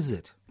what is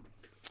it?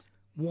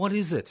 What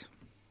is it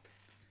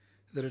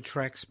that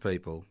attracts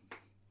people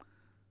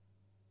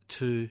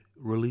to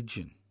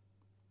religion?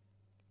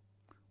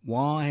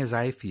 Why has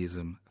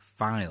atheism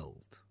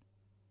failed?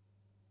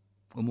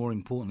 Or more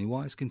importantly,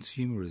 why has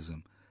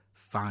consumerism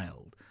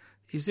failed?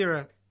 Is there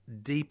a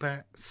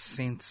deeper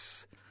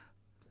sense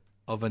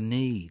of a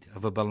need,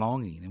 of a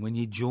belonging? And when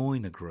you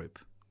join a group,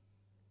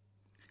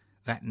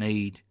 that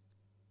need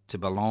to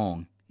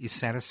belong is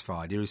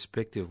satisfied,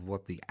 irrespective of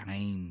what the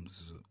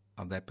aims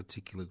of that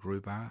particular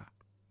group are.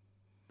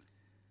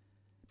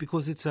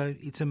 Because it's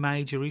a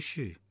major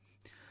issue.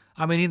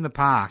 I mean, in the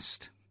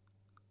past,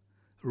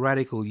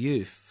 radical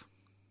youth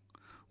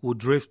would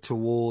drift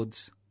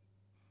towards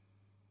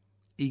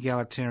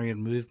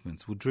egalitarian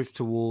movements, would drift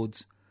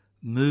towards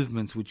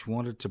movements which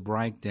wanted to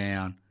break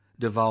down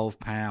devolved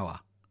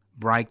power,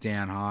 break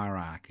down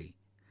hierarchy,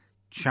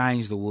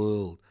 change the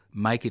world,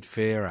 make it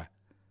fairer,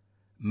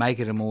 make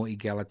it a more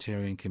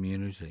egalitarian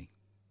community.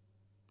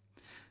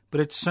 But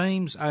it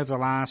seems over the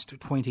last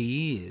 20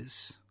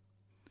 years,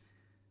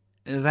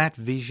 that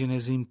vision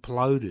has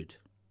imploded.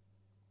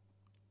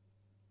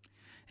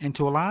 And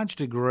to a large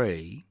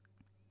degree,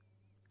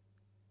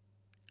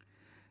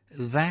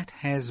 that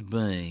has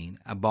been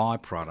a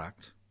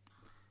byproduct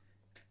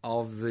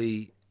of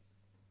the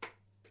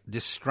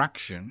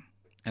destruction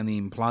and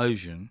the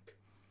implosion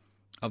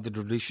of the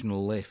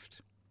traditional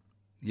left,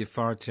 the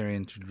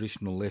authoritarian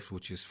traditional left,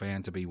 which is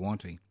found to be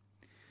wanting,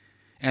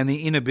 and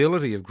the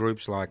inability of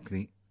groups like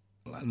the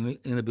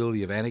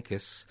inability of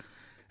anarchists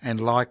and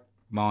like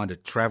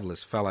like-minded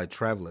travellers, fellow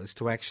travellers,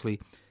 to actually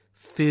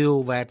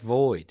fill that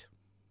void.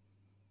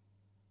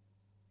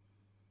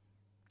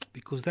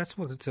 Because that's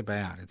what it's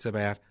about. It's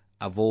about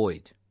a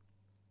void.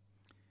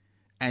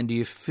 And do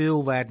you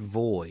fill that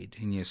void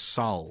in your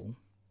soul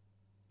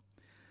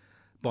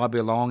by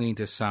belonging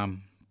to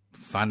some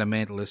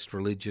fundamentalist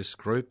religious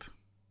group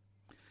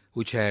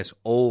which has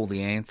all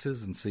the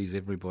answers and sees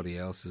everybody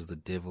else as the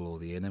devil or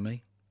the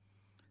enemy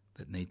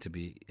that need to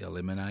be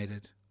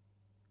eliminated?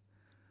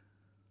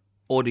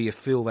 Or do you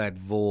fill that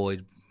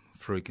void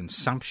through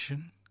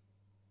consumption?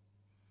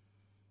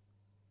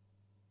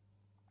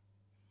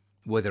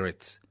 Whether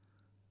it's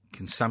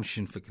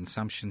consumption for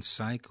consumption's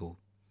sake or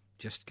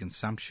just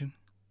consumption,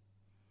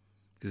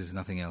 because there's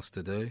nothing else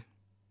to do.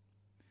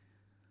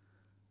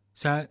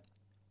 So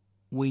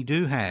we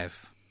do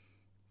have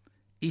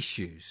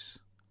issues,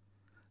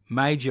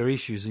 major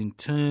issues in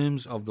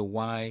terms of the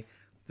way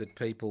that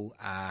people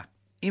are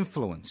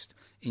influenced,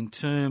 in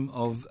terms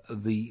of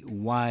the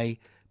way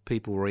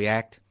people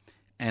react,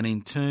 and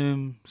in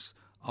terms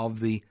of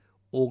the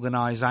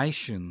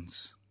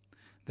organisations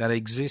that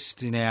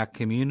exist in our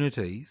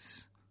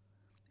communities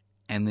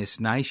and this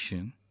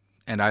nation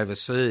and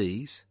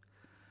overseas,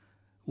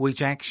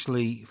 which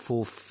actually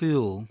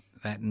fulfil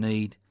that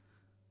need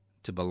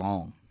to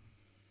belong.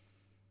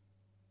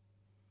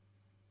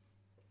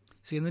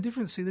 The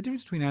difference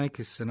between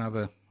anarchists and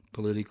other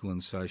political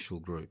and social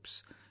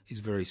groups is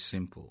very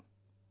simple.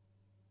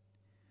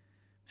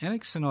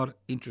 Anarchists are not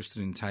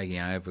interested in taking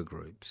over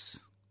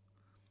groups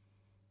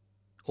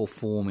or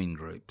forming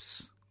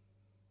groups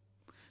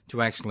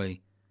to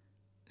actually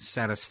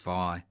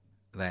satisfy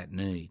that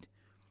need.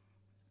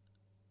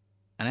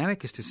 An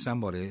anarchist is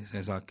somebody,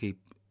 as I keep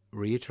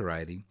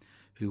reiterating,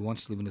 who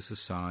wants to live in a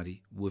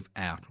society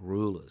without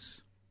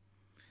rulers.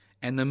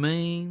 And the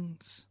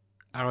means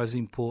are as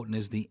important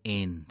as the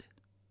end.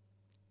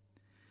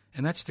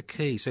 And that's the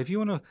key. So if you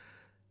want to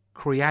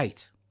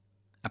create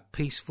a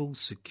peaceful,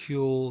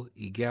 secure,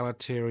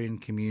 egalitarian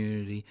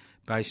community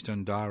based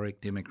on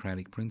direct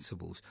democratic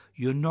principles,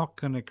 you're not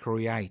going to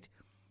create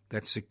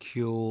that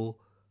secure,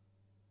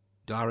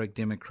 direct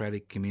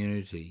democratic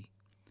community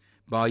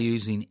by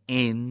using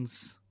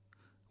ends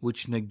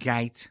which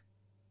negate,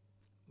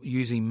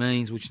 using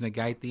means which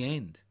negate the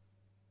end.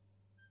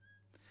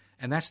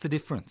 And that's the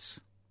difference.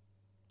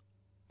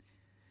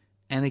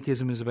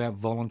 Anarchism is about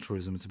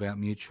voluntarism, it's about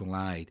mutual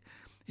aid.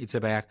 It's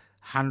about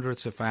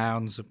hundreds of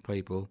thousands of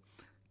people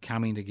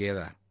coming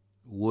together,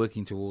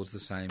 working towards the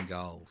same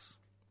goals.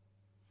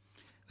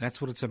 That's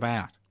what it's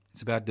about.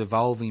 It's about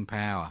devolving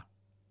power.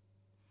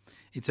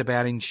 It's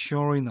about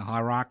ensuring the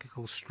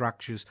hierarchical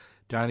structures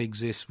don't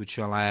exist which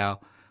allow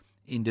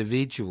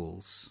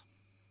individuals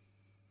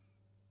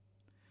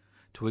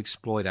to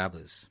exploit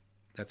others.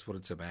 That's what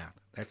it's about.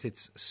 That's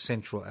its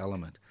central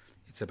element.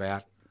 It's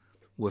about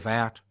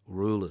without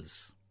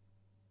rulers.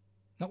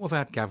 Not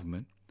without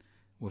government,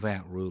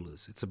 without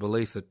rulers. It's a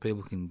belief that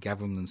people can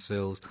govern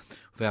themselves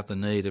without the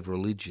need of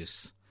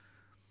religious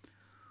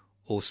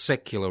or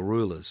secular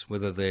rulers,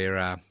 whether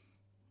they're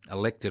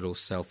elected or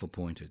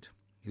self-appointed.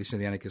 You listen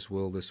to The Anarchist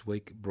World This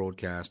Week,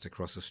 broadcast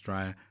across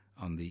Australia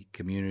on the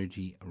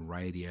Community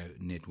Radio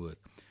Network.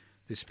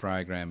 This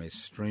program is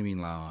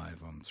streaming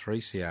live on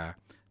 3cr.org.au.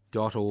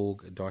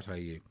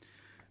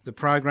 The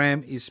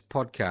program is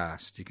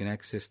podcast. You can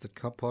access the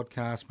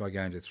podcast by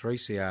going to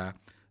 3cr.org.au.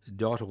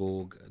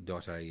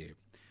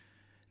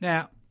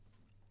 Now,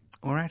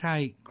 we're at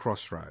a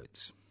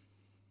crossroads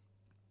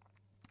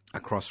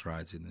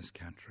in this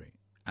country,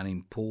 an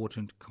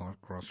important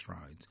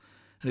crossroads,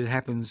 and it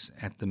happens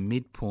at the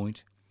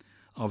midpoint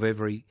of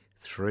every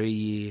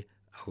 3-year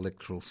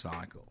electoral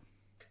cycle.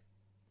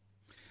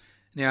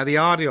 Now, the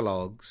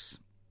ideologues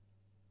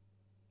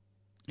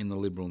in the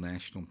Liberal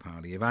National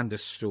Party have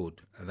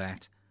understood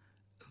that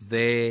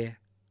their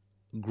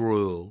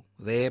gruel,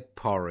 their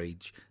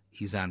porridge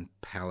is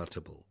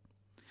unpalatable.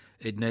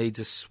 It needs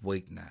a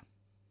sweetener.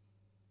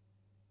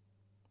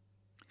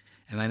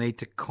 And they need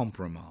to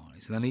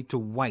compromise. And they need to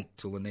wait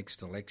till the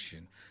next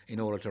election in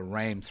order to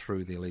ram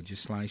through their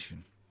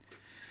legislation.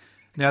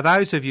 Now,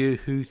 those of you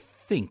who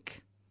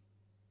think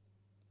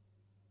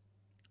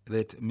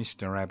that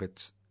Mr.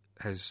 Abbott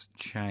has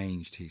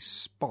changed his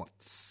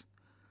spots,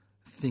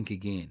 think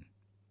again.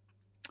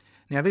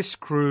 Now, this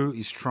crew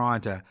is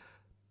trying to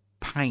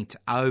paint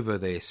over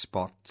their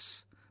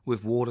spots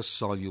with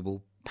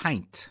water-soluble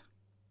paint.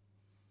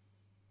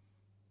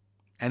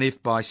 And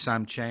if by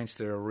some chance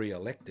they're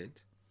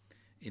re-elected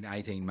in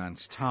 18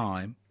 months'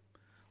 time,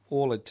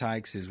 all it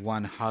takes is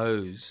one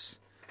hose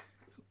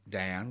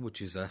down,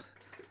 which is a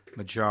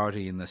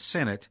majority in the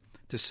Senate,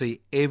 to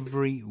see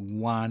every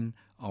one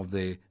of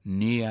their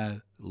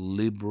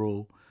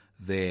neoliberal,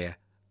 their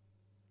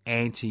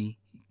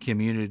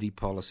anti-community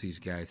policies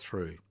go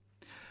through.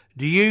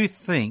 Do you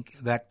think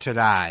that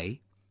today,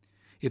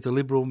 if the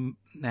Liberal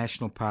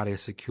National Party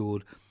has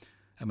secured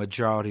a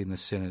majority in the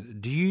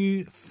Senate, do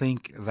you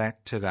think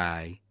that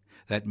today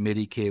that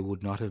Medicare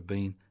would not have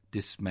been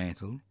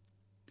dismantled?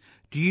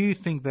 Do you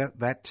think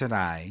that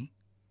today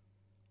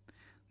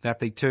that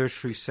the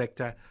tertiary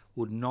sector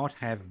would not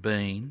have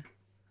been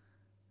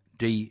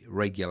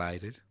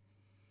deregulated?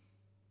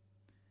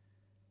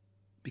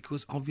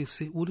 Because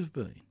obviously it would have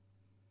been.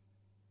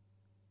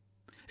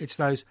 It's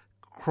those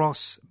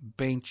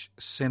cross-bench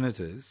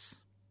senators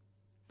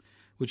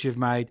which have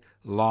made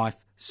life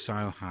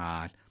so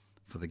hard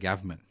for the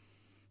government.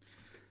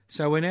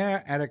 So we're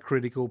now at a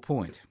critical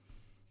point.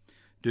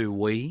 Do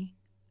we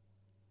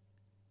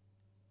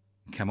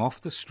come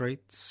off the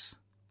streets,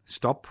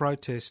 stop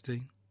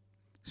protesting,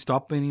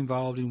 stop being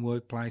involved in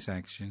workplace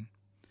action,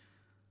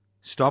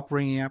 stop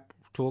ringing up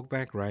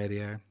talkback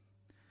radio,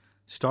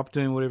 stop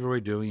doing whatever we're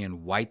doing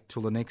and wait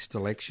till the next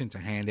election to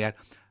hand out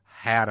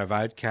how to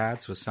vote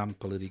cards for some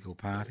political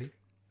party?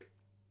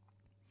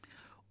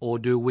 Or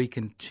do we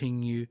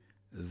continue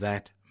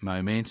that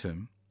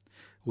momentum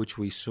which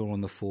we saw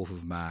on the 4th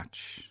of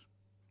March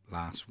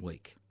last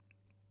week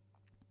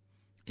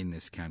in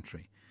this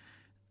country?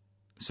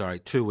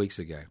 2 weeks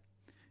ago.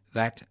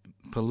 That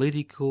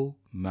political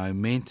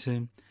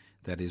momentum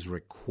that is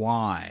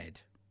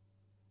required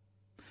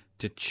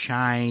to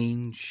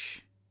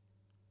change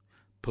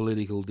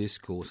political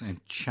discourse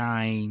and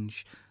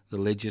change the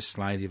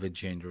legislative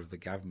agenda of the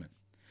government.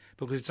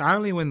 Because it's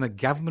only when the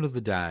government of the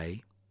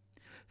day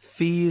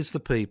fears the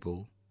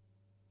people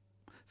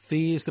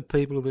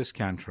of this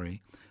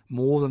country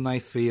more than they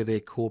fear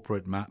their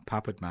corporate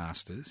puppet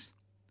masters,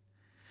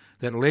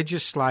 that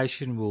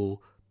legislation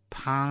will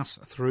pass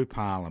through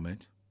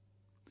Parliament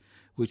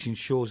which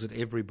ensures that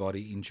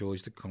everybody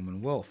enjoys the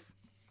Commonwealth.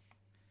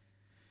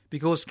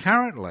 Because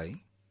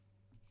currently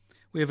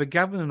we have a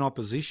government and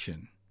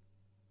opposition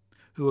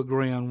who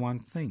agree on one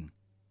thing,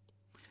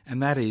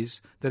 and that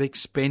is that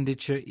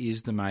expenditure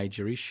is the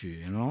major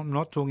issue. And I'm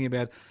not talking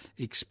about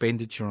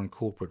expenditure on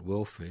corporate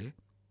welfare,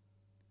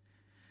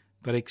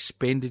 but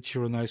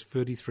expenditure on those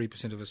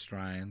 33% of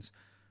Australians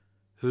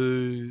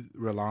who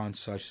rely on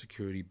social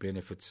security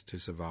benefits to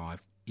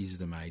survive is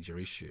the major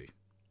issue.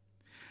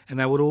 And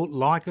they would all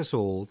like us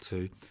all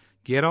to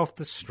get off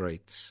the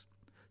streets,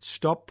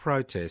 stop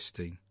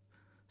protesting,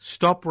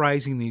 stop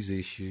raising these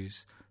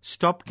issues,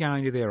 stop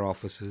going to their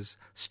offices,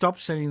 stop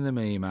sending them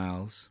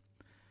emails,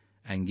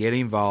 and get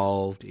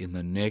involved in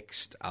the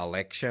next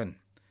election.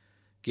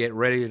 Get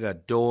ready to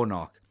door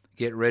knock.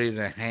 Get ready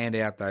to hand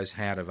out those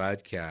how to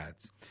vote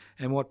cards.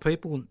 And what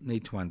people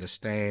need to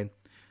understand,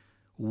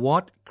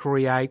 what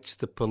creates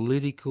the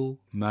political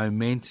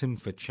momentum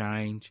for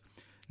change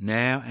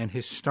now and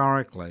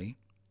historically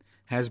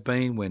has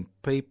been when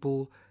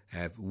people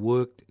have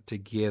worked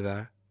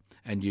together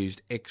and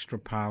used extra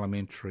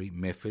parliamentary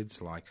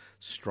methods like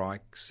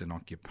strikes and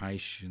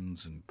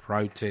occupations and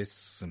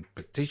protests and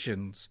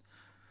petitions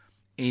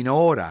in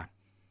order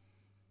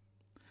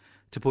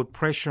to put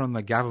pressure on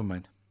the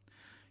government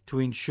to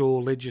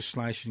ensure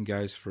legislation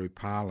goes through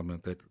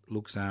Parliament that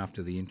looks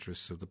after the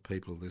interests of the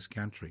people of this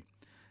country,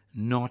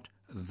 not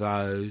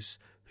those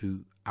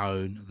who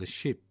own the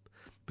ship,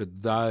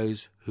 but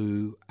those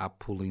who are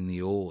pulling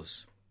the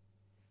oars.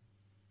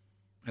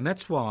 And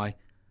that's why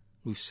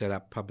we've set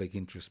up public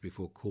interest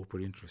before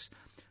corporate interest.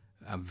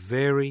 A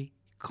very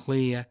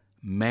clear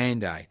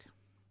mandate.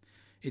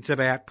 It's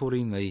about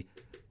putting the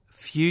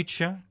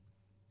future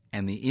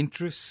and the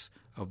interests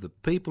of the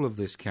people of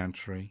this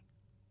country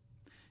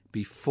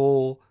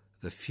before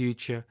the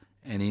future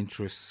and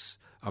interests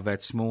of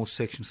that small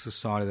section of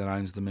society that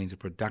owns the means of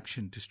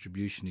production,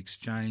 distribution,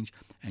 exchange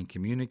and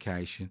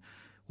communication,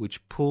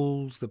 which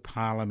pulls the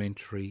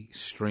parliamentary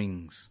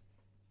strings.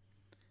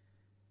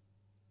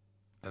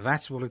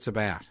 That's what it's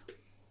about.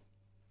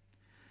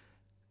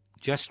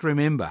 Just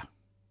remember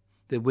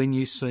that when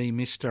you see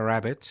Mr.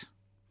 Abbott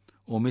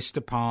or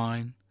Mr.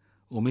 Pyne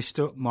or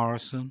Mr.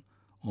 Morrison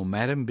or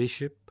Madam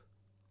Bishop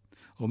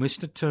or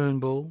Mr.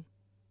 Turnbull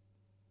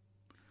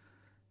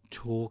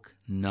talk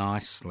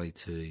nicely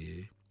to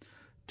you,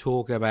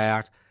 talk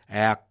about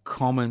our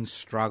common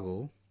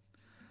struggle,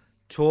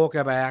 talk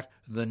about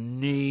the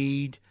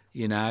need,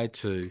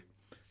 to,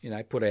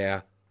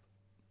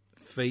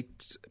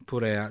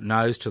 put our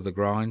nose to the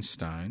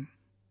grindstone,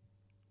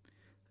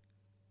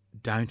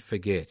 don't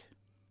forget,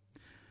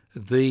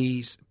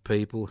 these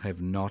people have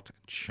not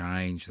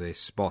changed their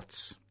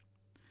spots.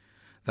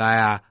 They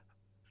are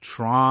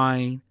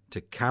trying to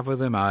cover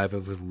them over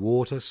with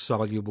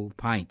water-soluble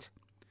paint,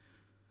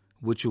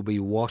 which will be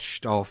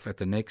washed off at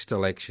the next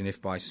election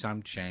if by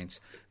some chance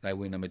they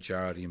win a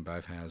majority in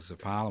both houses of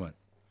Parliament.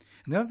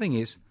 And the other thing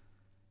is,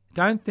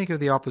 don't think of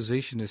the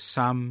opposition as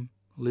some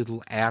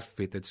little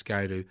outfit that's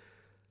going to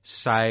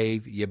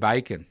save your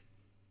bacon.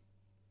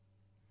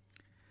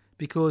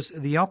 Because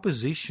the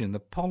opposition, the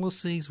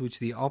policies which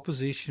the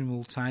opposition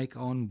will take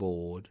on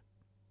board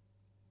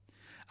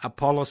are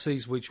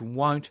policies which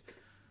won't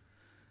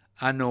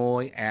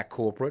annoy our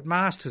corporate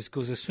masters,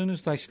 because as soon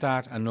as they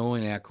start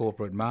annoying our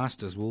corporate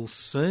masters, we'll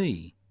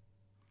see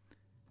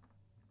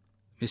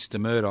Mr.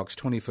 Murdoch's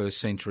 21st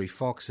Century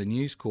Fox and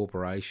News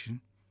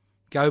Corporation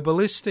go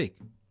ballistic,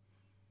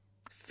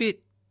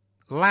 fit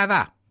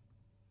lather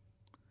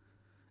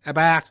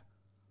about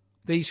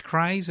these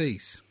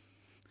crazies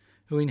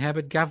who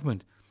inhabit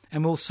government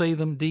And we'll see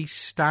them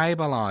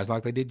destabilise,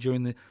 like they did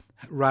during the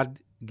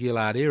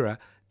Rudd-Gillard era,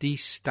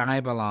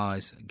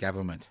 destabilise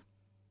government.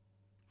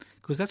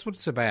 Because that's what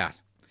it's about.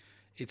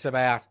 It's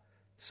about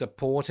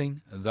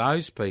supporting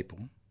those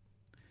people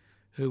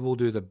who will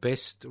do the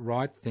best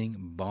right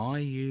thing by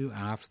you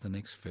after the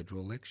next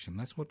federal election.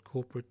 That's what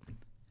corporate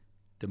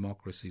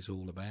democracy is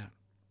all about.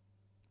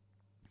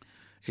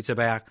 It's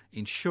about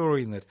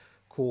ensuring that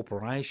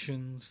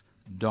corporations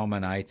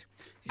dominate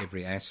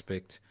every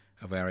aspect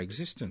of our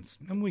existence,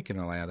 and we can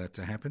allow that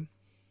to happen,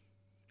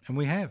 and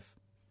we have.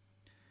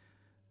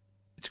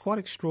 It's quite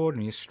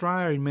extraordinary.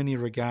 Australia, in many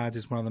regards,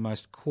 is one of the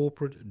most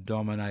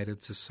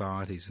corporate-dominated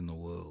societies in the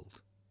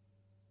world.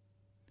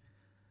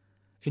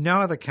 In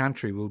no other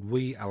country would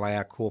we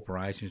allow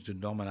corporations to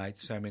dominate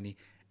so many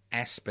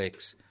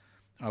aspects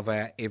of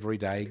our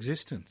everyday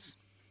existence.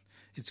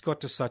 It's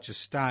got to such a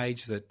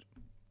stage that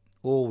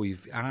all we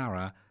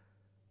are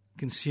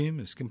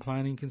consumers,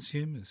 complaining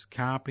consumers,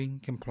 carping,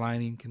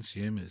 complaining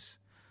consumers.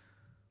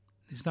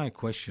 There's no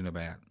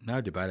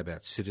debate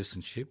about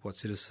citizenship, what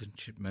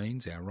citizenship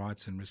means, our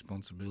rights and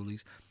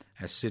responsibilities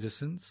as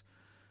citizens,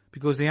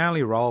 because the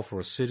only role for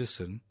a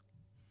citizen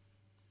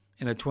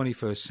in a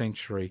 21st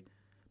century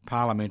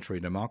parliamentary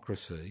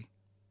democracy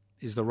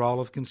is the role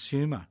of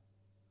consumer.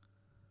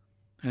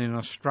 And in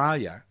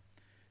Australia,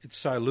 it's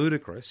so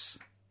ludicrous,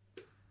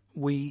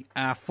 we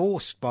are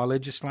forced by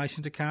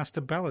legislation to cast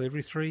a ballot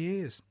every 3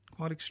 years.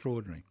 Quite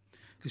extraordinary.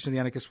 Listen to the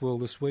Anarchist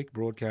World This Week,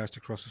 broadcast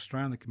across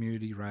Australia on the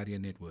Community Radio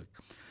Network.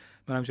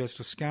 My name's Joseph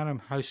Toscano. I'm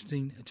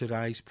hosting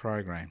today's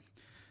program.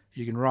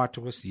 You can write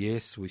to us,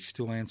 yes, we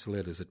still answer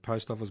letters, at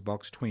Post Office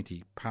Box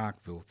 20,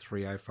 Parkville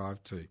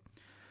 3052.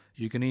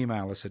 You can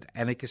email us at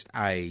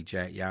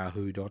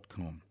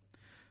anarchistage@yahoo.com.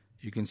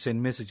 You can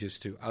send messages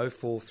to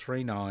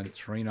 0439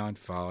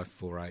 395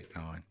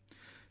 489.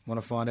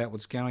 Want to find out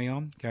what's going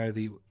on? Go to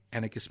the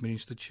Anarchist Media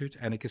Institute,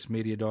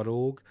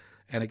 anarchistmedia.org,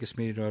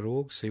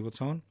 anarchistmedia.org, see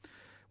what's on.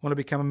 Want to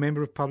become a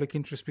member of Public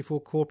Interest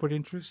Before Corporate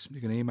Interest?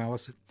 You can email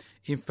us at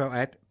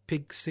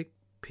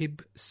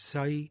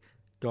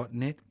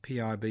info@pibci.net,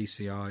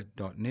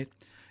 pibci.net.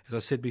 As I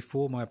said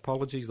before, my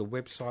apologies, the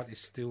website is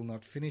still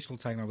not finished. It'll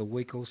take another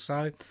week or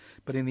so.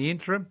 But in the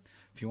interim,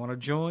 if you want to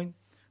join,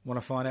 want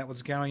to find out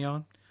what's going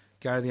on,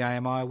 go to the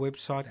AMI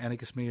website,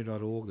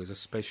 anarchistmedia.org. There's a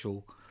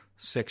special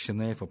section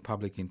there for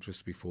Public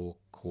Interest Before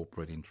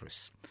Corporate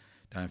Interests.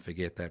 Don't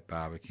forget that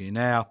barbecue.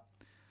 Now,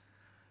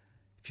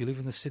 if you live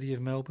in the city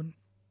of Melbourne,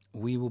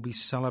 we will be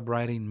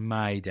celebrating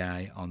May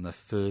Day on the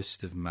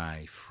 1st of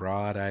May,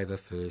 Friday the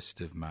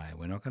 1st of May.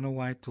 We're not going to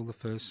wait till the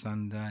first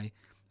Sunday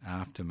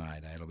after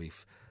May Day. It'll be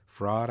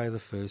Friday the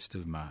 1st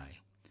of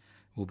May.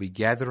 We'll be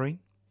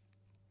gathering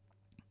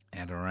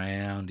at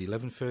around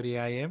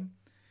 11:30am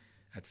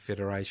at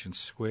Federation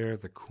Square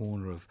at the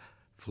corner of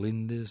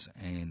Flinders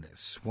and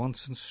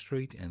Swanson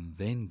Street, and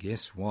then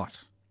guess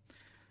what?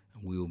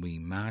 We'll be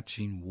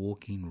marching,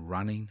 walking,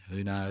 running,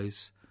 who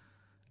knows,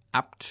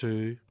 up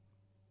to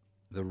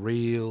the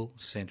real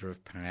centre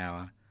of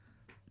power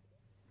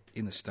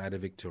in the state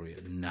of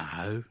Victoria.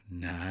 No,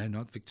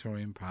 not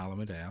Victorian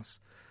Parliament House.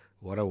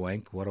 What a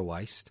wank, what a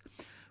waste.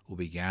 We'll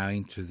be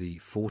going to the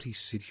 40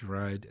 City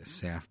Road,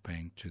 South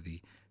Bank, to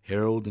the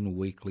Herald and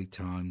Weekly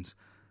Times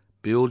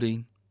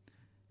building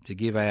to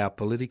give our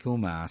political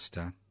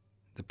master,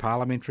 the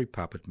parliamentary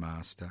puppet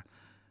master,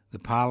 the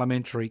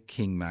parliamentary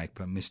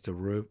kingmaker, Mr.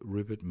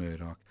 Rupert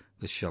Murdoch,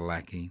 the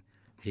shellacking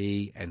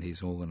he and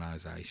his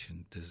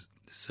organisation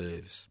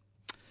deserves.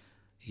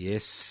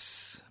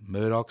 Yes,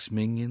 Murdoch's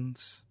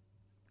minions.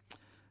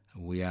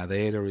 We are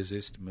there to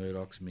resist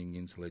Murdoch's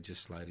minions'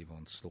 legislative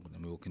onslaught,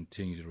 and we will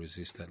continue to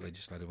resist that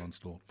legislative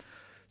onslaught.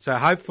 So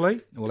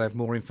hopefully we'll have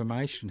more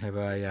information, have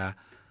a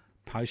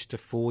poster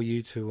for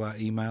you to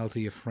email to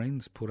your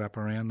friends, put up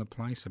around the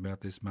place about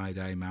this May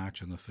Day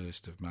march on the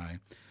 1st of May,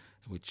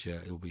 which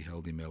will be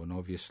held in Melbourne.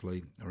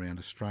 Obviously, around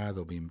Australia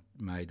there'll be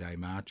May Day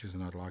marches,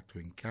 and I'd like to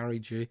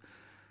encourage you,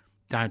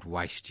 don't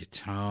waste your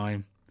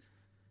time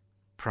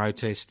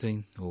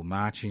protesting or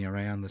marching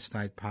around the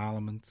state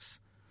parliaments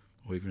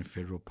or even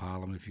federal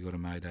parliament. If you've got a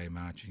May Day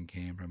march in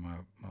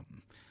Canberra,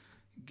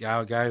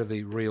 go to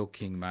the real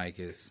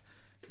kingmakers,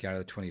 go to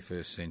the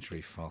 21st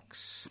Century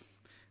Fox.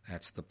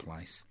 That's the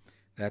place.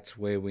 That's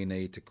where we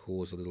need to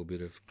cause a little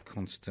bit of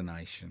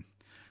consternation.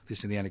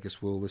 Listen to the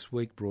Anarchist World This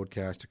Week,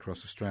 broadcast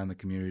across Australia on the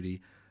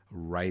Community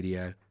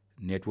Radio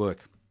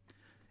Network.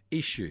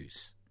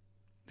 Issues.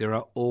 There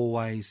are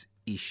always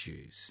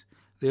issues.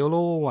 There will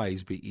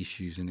always be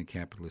issues in a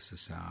capitalist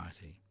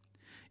society.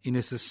 In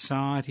a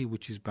society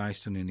which is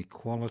based on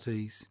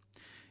inequalities,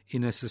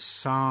 in a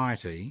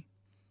society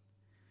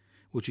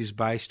which is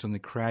based on the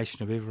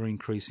creation of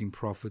ever-increasing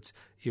profits,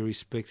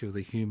 irrespective of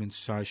the human,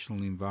 social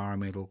and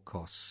environmental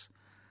costs,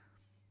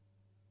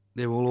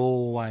 there will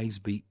always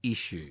be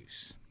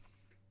issues.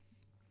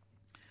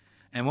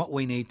 And what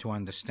we need to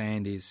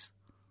understand is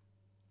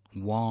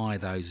why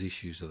those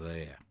issues are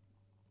there.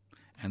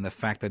 And the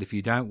fact that if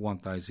you don't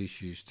want those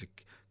issues to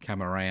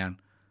come around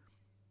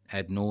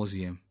ad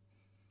nauseum,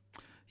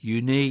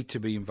 you need to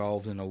be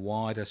involved in a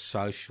wider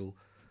social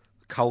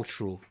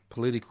cultural,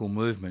 political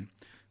movement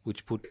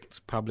which puts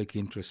public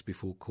interest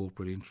before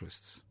corporate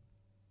interests.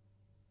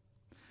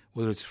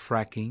 Whether it's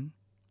fracking,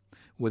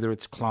 whether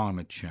it's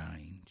climate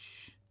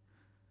change,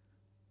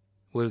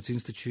 whether it's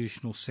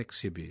institutional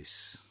sex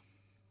abuse,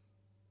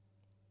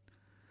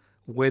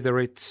 whether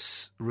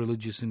it's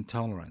religious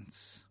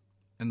intolerance,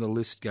 and the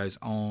list goes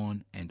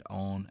on and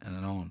on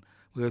and on,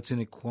 whether it's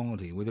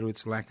inequality, whether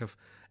it's lack of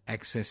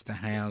access to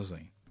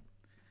housing,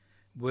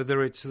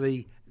 whether it's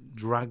the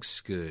drug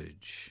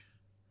scourge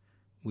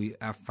we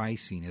are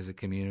facing as a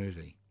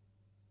community.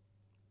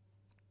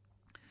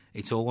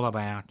 It's all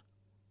about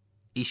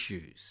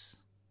issues.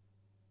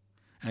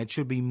 And it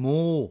should be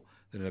more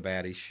than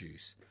about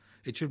issues.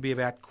 It should be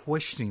about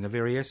questioning the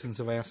very essence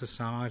of our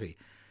society,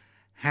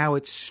 how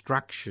it's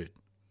structured,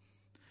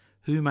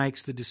 who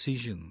makes the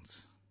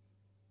decisions,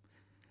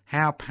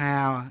 how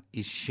power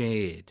is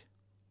shared,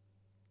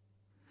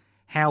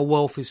 how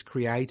wealth is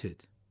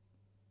created,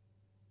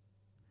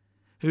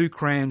 who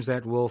crams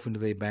that wealth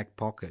into their back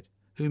pocket,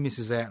 who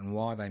misses out and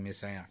why they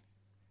miss out.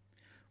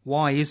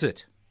 Why is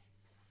it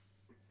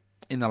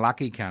in the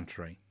lucky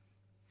country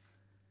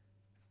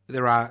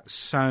there are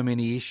so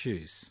many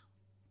issues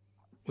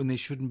when there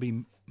shouldn't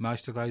be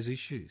most of those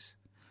issues?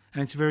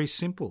 And it's very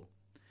simple.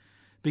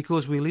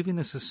 Because we live in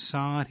a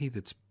society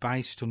that's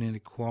based on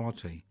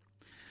inequality,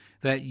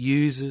 that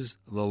uses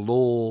the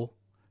law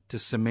to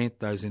cement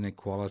those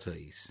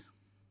inequalities,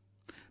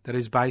 that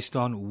is based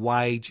on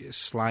wage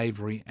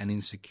slavery and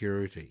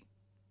insecurity,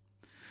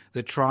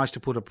 that tries to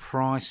put a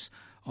price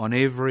on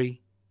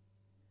every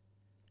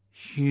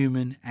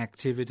human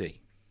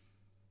activity,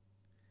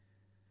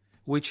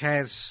 which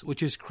has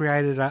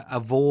created a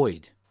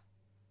void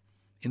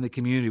in the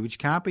community which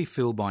can't be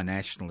filled by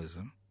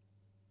nationalism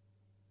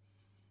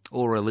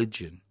or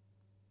religion,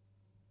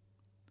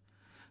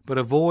 but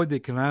a void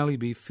that can only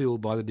be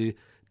filled by the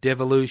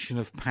devolution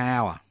of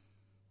power,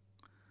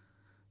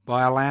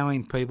 by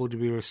allowing people to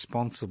be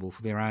responsible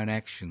for their own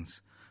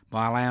actions,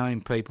 by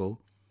allowing people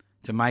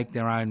to make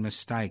their own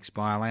mistakes,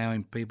 by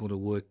allowing people to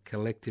work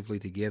collectively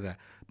together,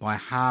 by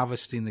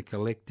harvesting the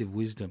collective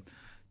wisdom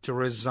to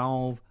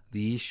resolve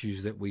the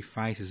issues that we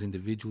face as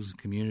individuals and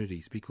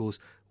communities, because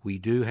we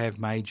do have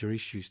major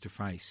issues to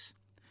face.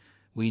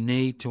 We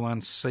need to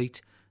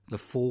unseat the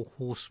four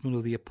horsemen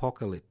of the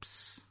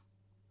apocalypse,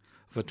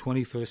 of a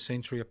 21st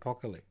century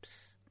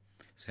apocalypse.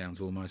 Sounds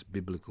almost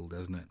biblical,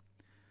 doesn't it?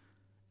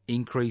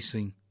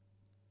 Increasing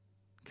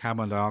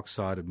carbon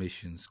dioxide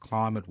emissions,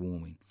 climate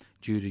warming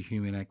due to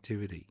human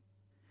activity,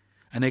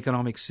 an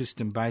economic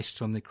system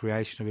based on the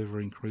creation of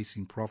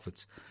ever-increasing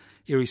profits,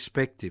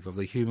 irrespective of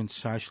the human,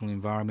 social and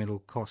environmental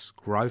costs,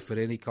 growth at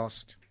any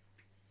cost,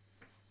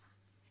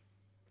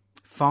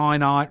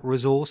 finite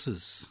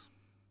resources,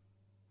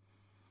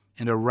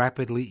 and a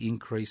rapidly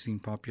increasing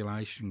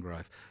population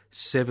growth.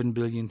 7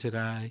 billion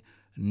today,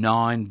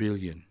 9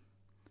 billion.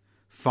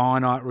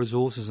 Finite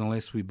resources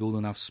unless we build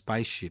enough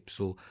spaceships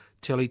or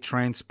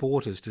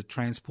teletransporters to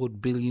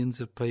transport billions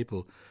of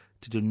people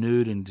to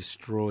denude and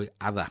destroy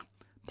other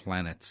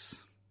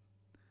planets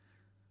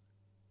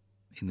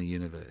in the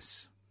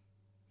universe.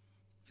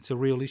 It's a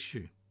real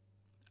issue,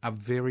 a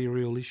very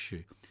real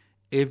issue.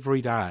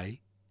 Every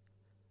day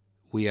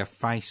we are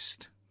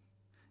faced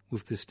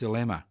with this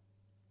dilemma.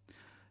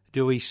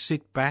 Do we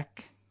sit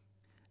back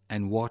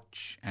and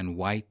watch and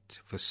wait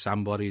for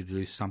somebody to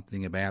do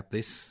something about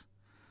this?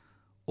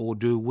 Or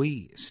do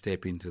we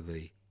step into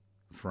the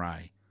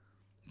fray?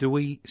 Do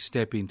we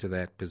step into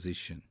that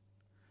position?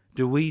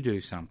 Do we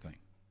do something?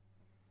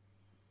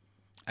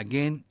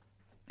 Again,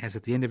 as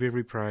at the end of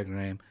every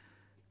program,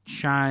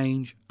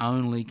 change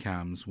only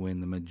comes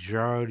when the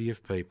majority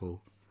of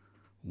people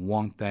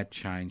want that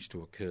change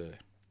to occur.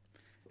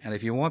 And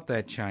if you want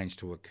that change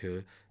to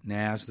occur,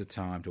 now's the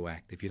time to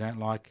act. If you don't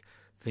like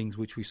things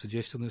which we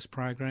suggest on this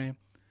program,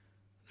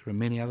 there are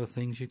many other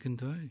things you can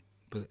do,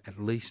 but at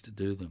least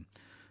do them.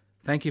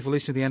 Thank you for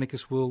listening to The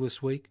Anarchist World this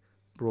week,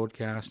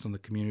 broadcast on the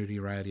Community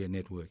Radio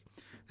Network.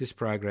 This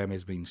program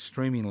has been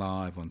streaming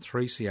live on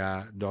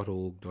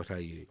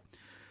 3cr.org.au.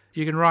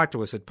 You can write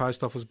to us at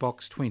Post Office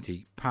Box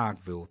 20,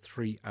 Parkville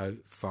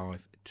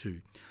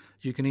 3052.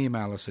 You can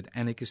email us at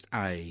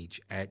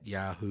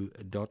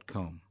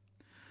anarchistage@yahoo.com.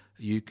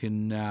 You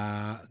can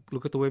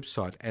look at the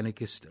website,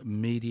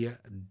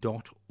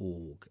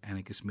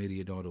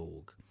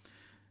 anarchistmedia.org.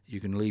 You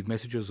can leave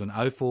messages on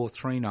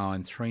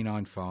 0439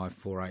 395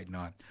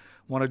 489.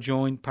 Want to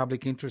join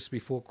public interest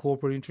before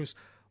corporate interest?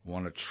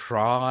 Want to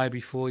try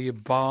before you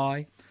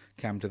buy?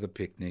 Come to the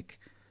picnic.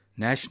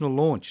 National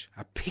launch,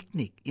 a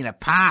picnic in a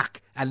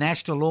park. A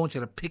national launch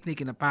at a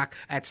picnic in a park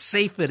at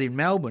Seaford in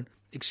Melbourne.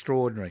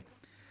 Extraordinary.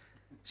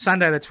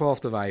 Sunday the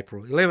 12th of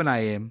April, 11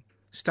 a.m,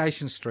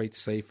 Station Street,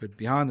 Seaford,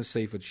 behind the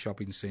Seaford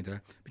Shopping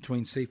Centre,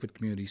 between Seaford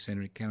Community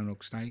Centre and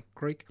Cannonook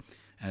Creek,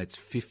 and it's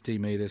 50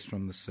 metres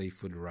from the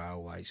Seaford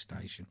Railway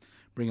Station.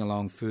 Bring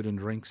along food and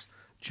drinks.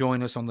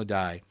 Join us on the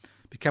day.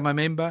 Become a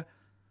member.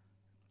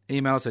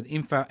 Email us at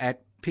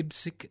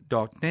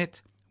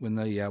info@pibsic.net. When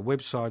the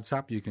website's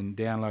up, you can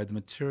download the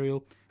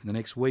material. In the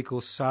next week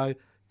or so,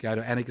 go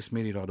to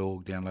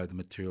anarchistmedia.org, download the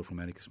material from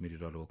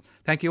anarchistmedia.org.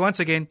 Thank you once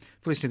again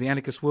for listening to The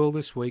Anarchist World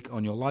this week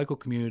on your local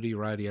community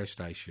radio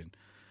station.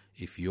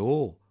 If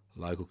your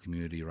local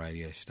community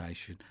radio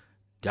station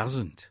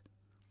doesn't,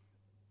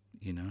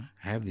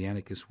 have The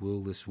Anarchist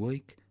World this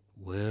week,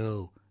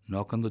 well,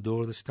 knock on the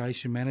door of the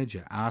station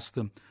manager. Ask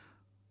them,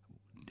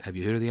 have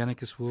you heard of The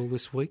Anarchist World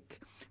this week?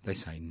 If they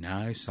say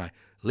no, say,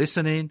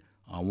 listen in,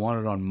 I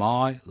want it on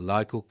my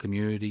local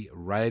community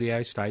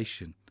radio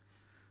station.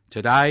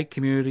 Today,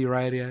 community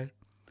radio.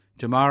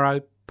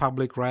 Tomorrow,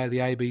 public radio, the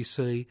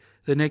ABC.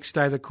 The next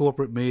day, the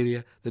corporate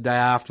media. The day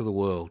after, the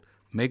world.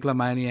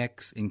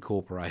 Megalomaniacs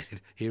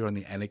Incorporated, here on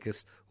The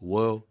Anarchist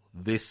World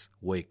this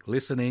week.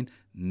 Listen in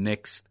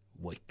next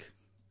week.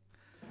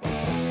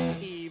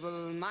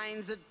 Evil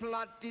minds that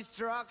plot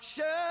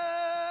destruction,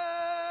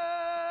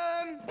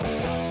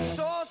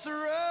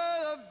 sorcerer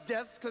of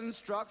death's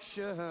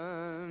construction.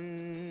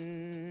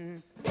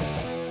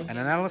 An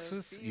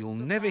analysis you'll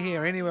never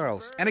hear anywhere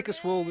else.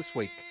 Anarchist World this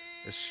week.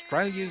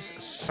 Australia's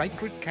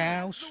sacred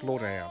cow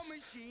slaughterhouse.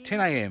 10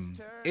 a.m.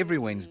 every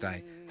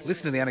Wednesday.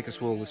 Listen to The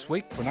Anarchist World this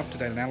week for an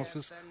up-to-date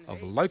analysis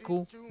of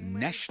local,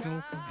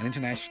 national and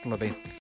international events.